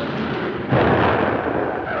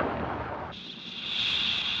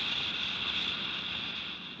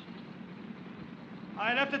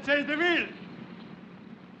 I'll have to change the wheel.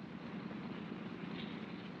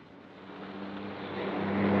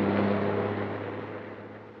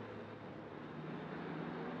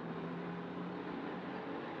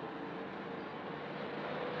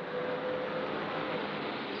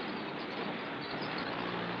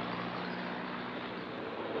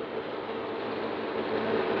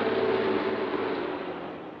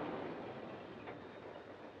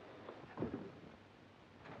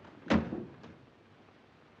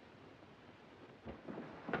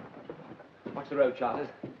 Watch the road, Charters.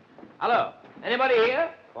 Hello. Anybody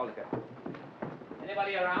here? Walker.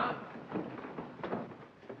 Anybody around?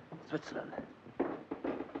 Switzerland.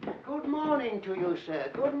 Good morning to you,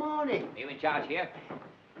 sir. Good morning. Are you in charge here?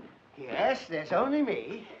 Yes, there's only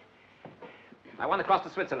me. I want to cross to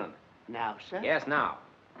Switzerland. Now, sir? Yes, now.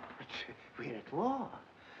 But we're at war.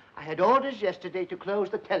 I had orders yesterday to close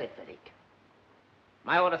the telepheric.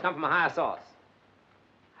 My orders come from a higher source.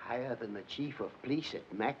 Higher than the chief of police at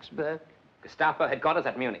Maxburg? Gestapo headquarters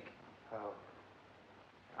at Munich. Oh.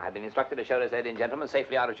 I've been instructed to show this Indian gentleman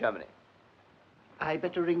safely out of Germany. I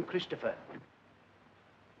better ring Christopher.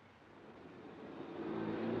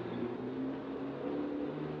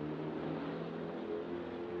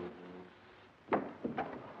 Yes,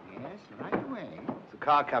 right away. It's a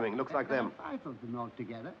car coming. Looks like them. 5 of them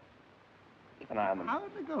altogether. Keep an eye on them. How are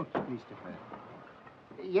the goats, Christopher?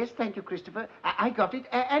 Yes, thank you, Christopher. I got it.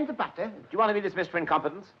 And the butter. Do you want to be dismissed for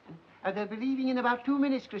incompetence? They'll be leaving in about 2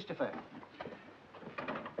 minutes, Christopher.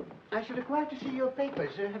 I shall require to see your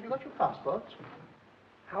papers. Have you got your passports?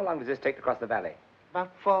 How long does this take to cross the valley?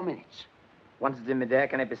 About 4 minutes. Once it's in midair,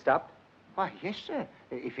 can it be stopped? Why, yes, sir.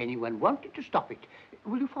 If anyone wanted to stop it.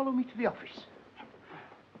 Will you follow me to the office?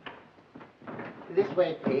 This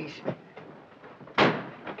way, please. Can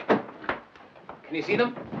you see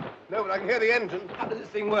them? No, but I can hear the engine. How does this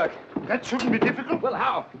thing work? That shouldn't be difficult. Well,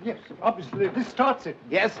 how? Yes, obviously, this starts it.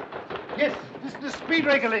 Yes? Yes, this is the speed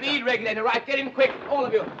regulator. Speed regulator, right. Get him quick, all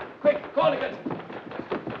of you. Quick, call it.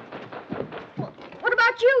 What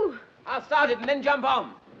about you? I'll start it and then jump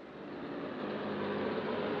on.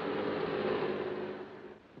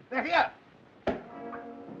 They're here.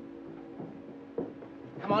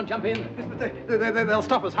 Come on, jump in. They'll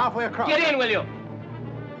stop us halfway across. Get in, will you?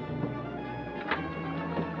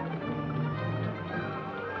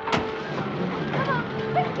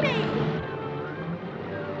 Quickly!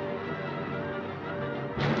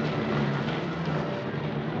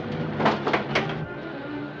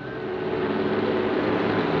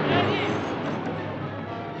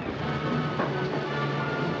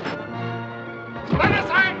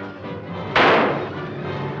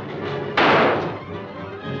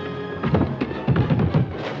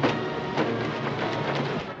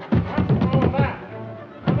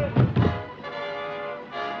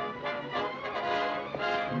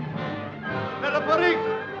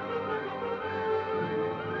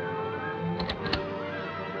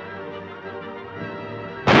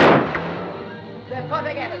 They're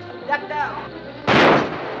coming at us. Duck down.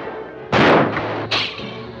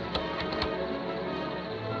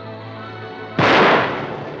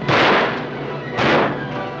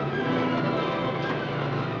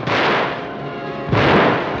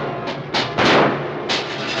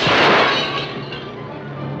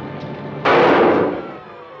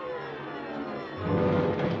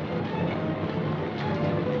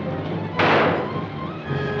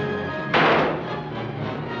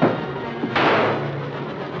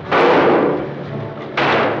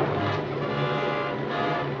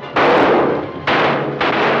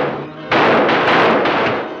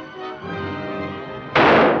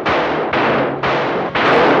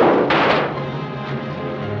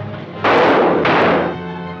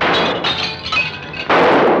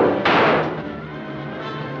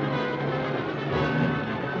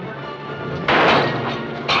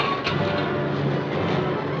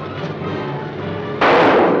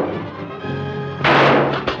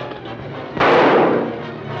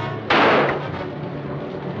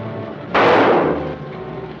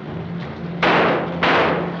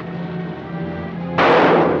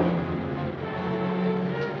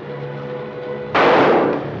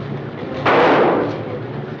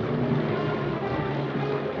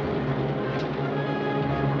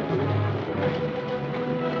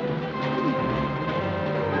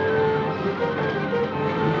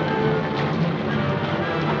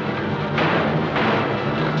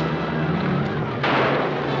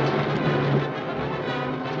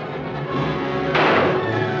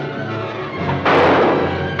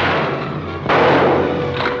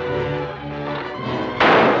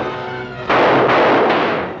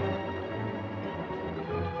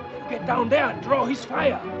 Get down there and draw his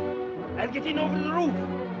fire. I'll get in over the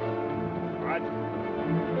roof.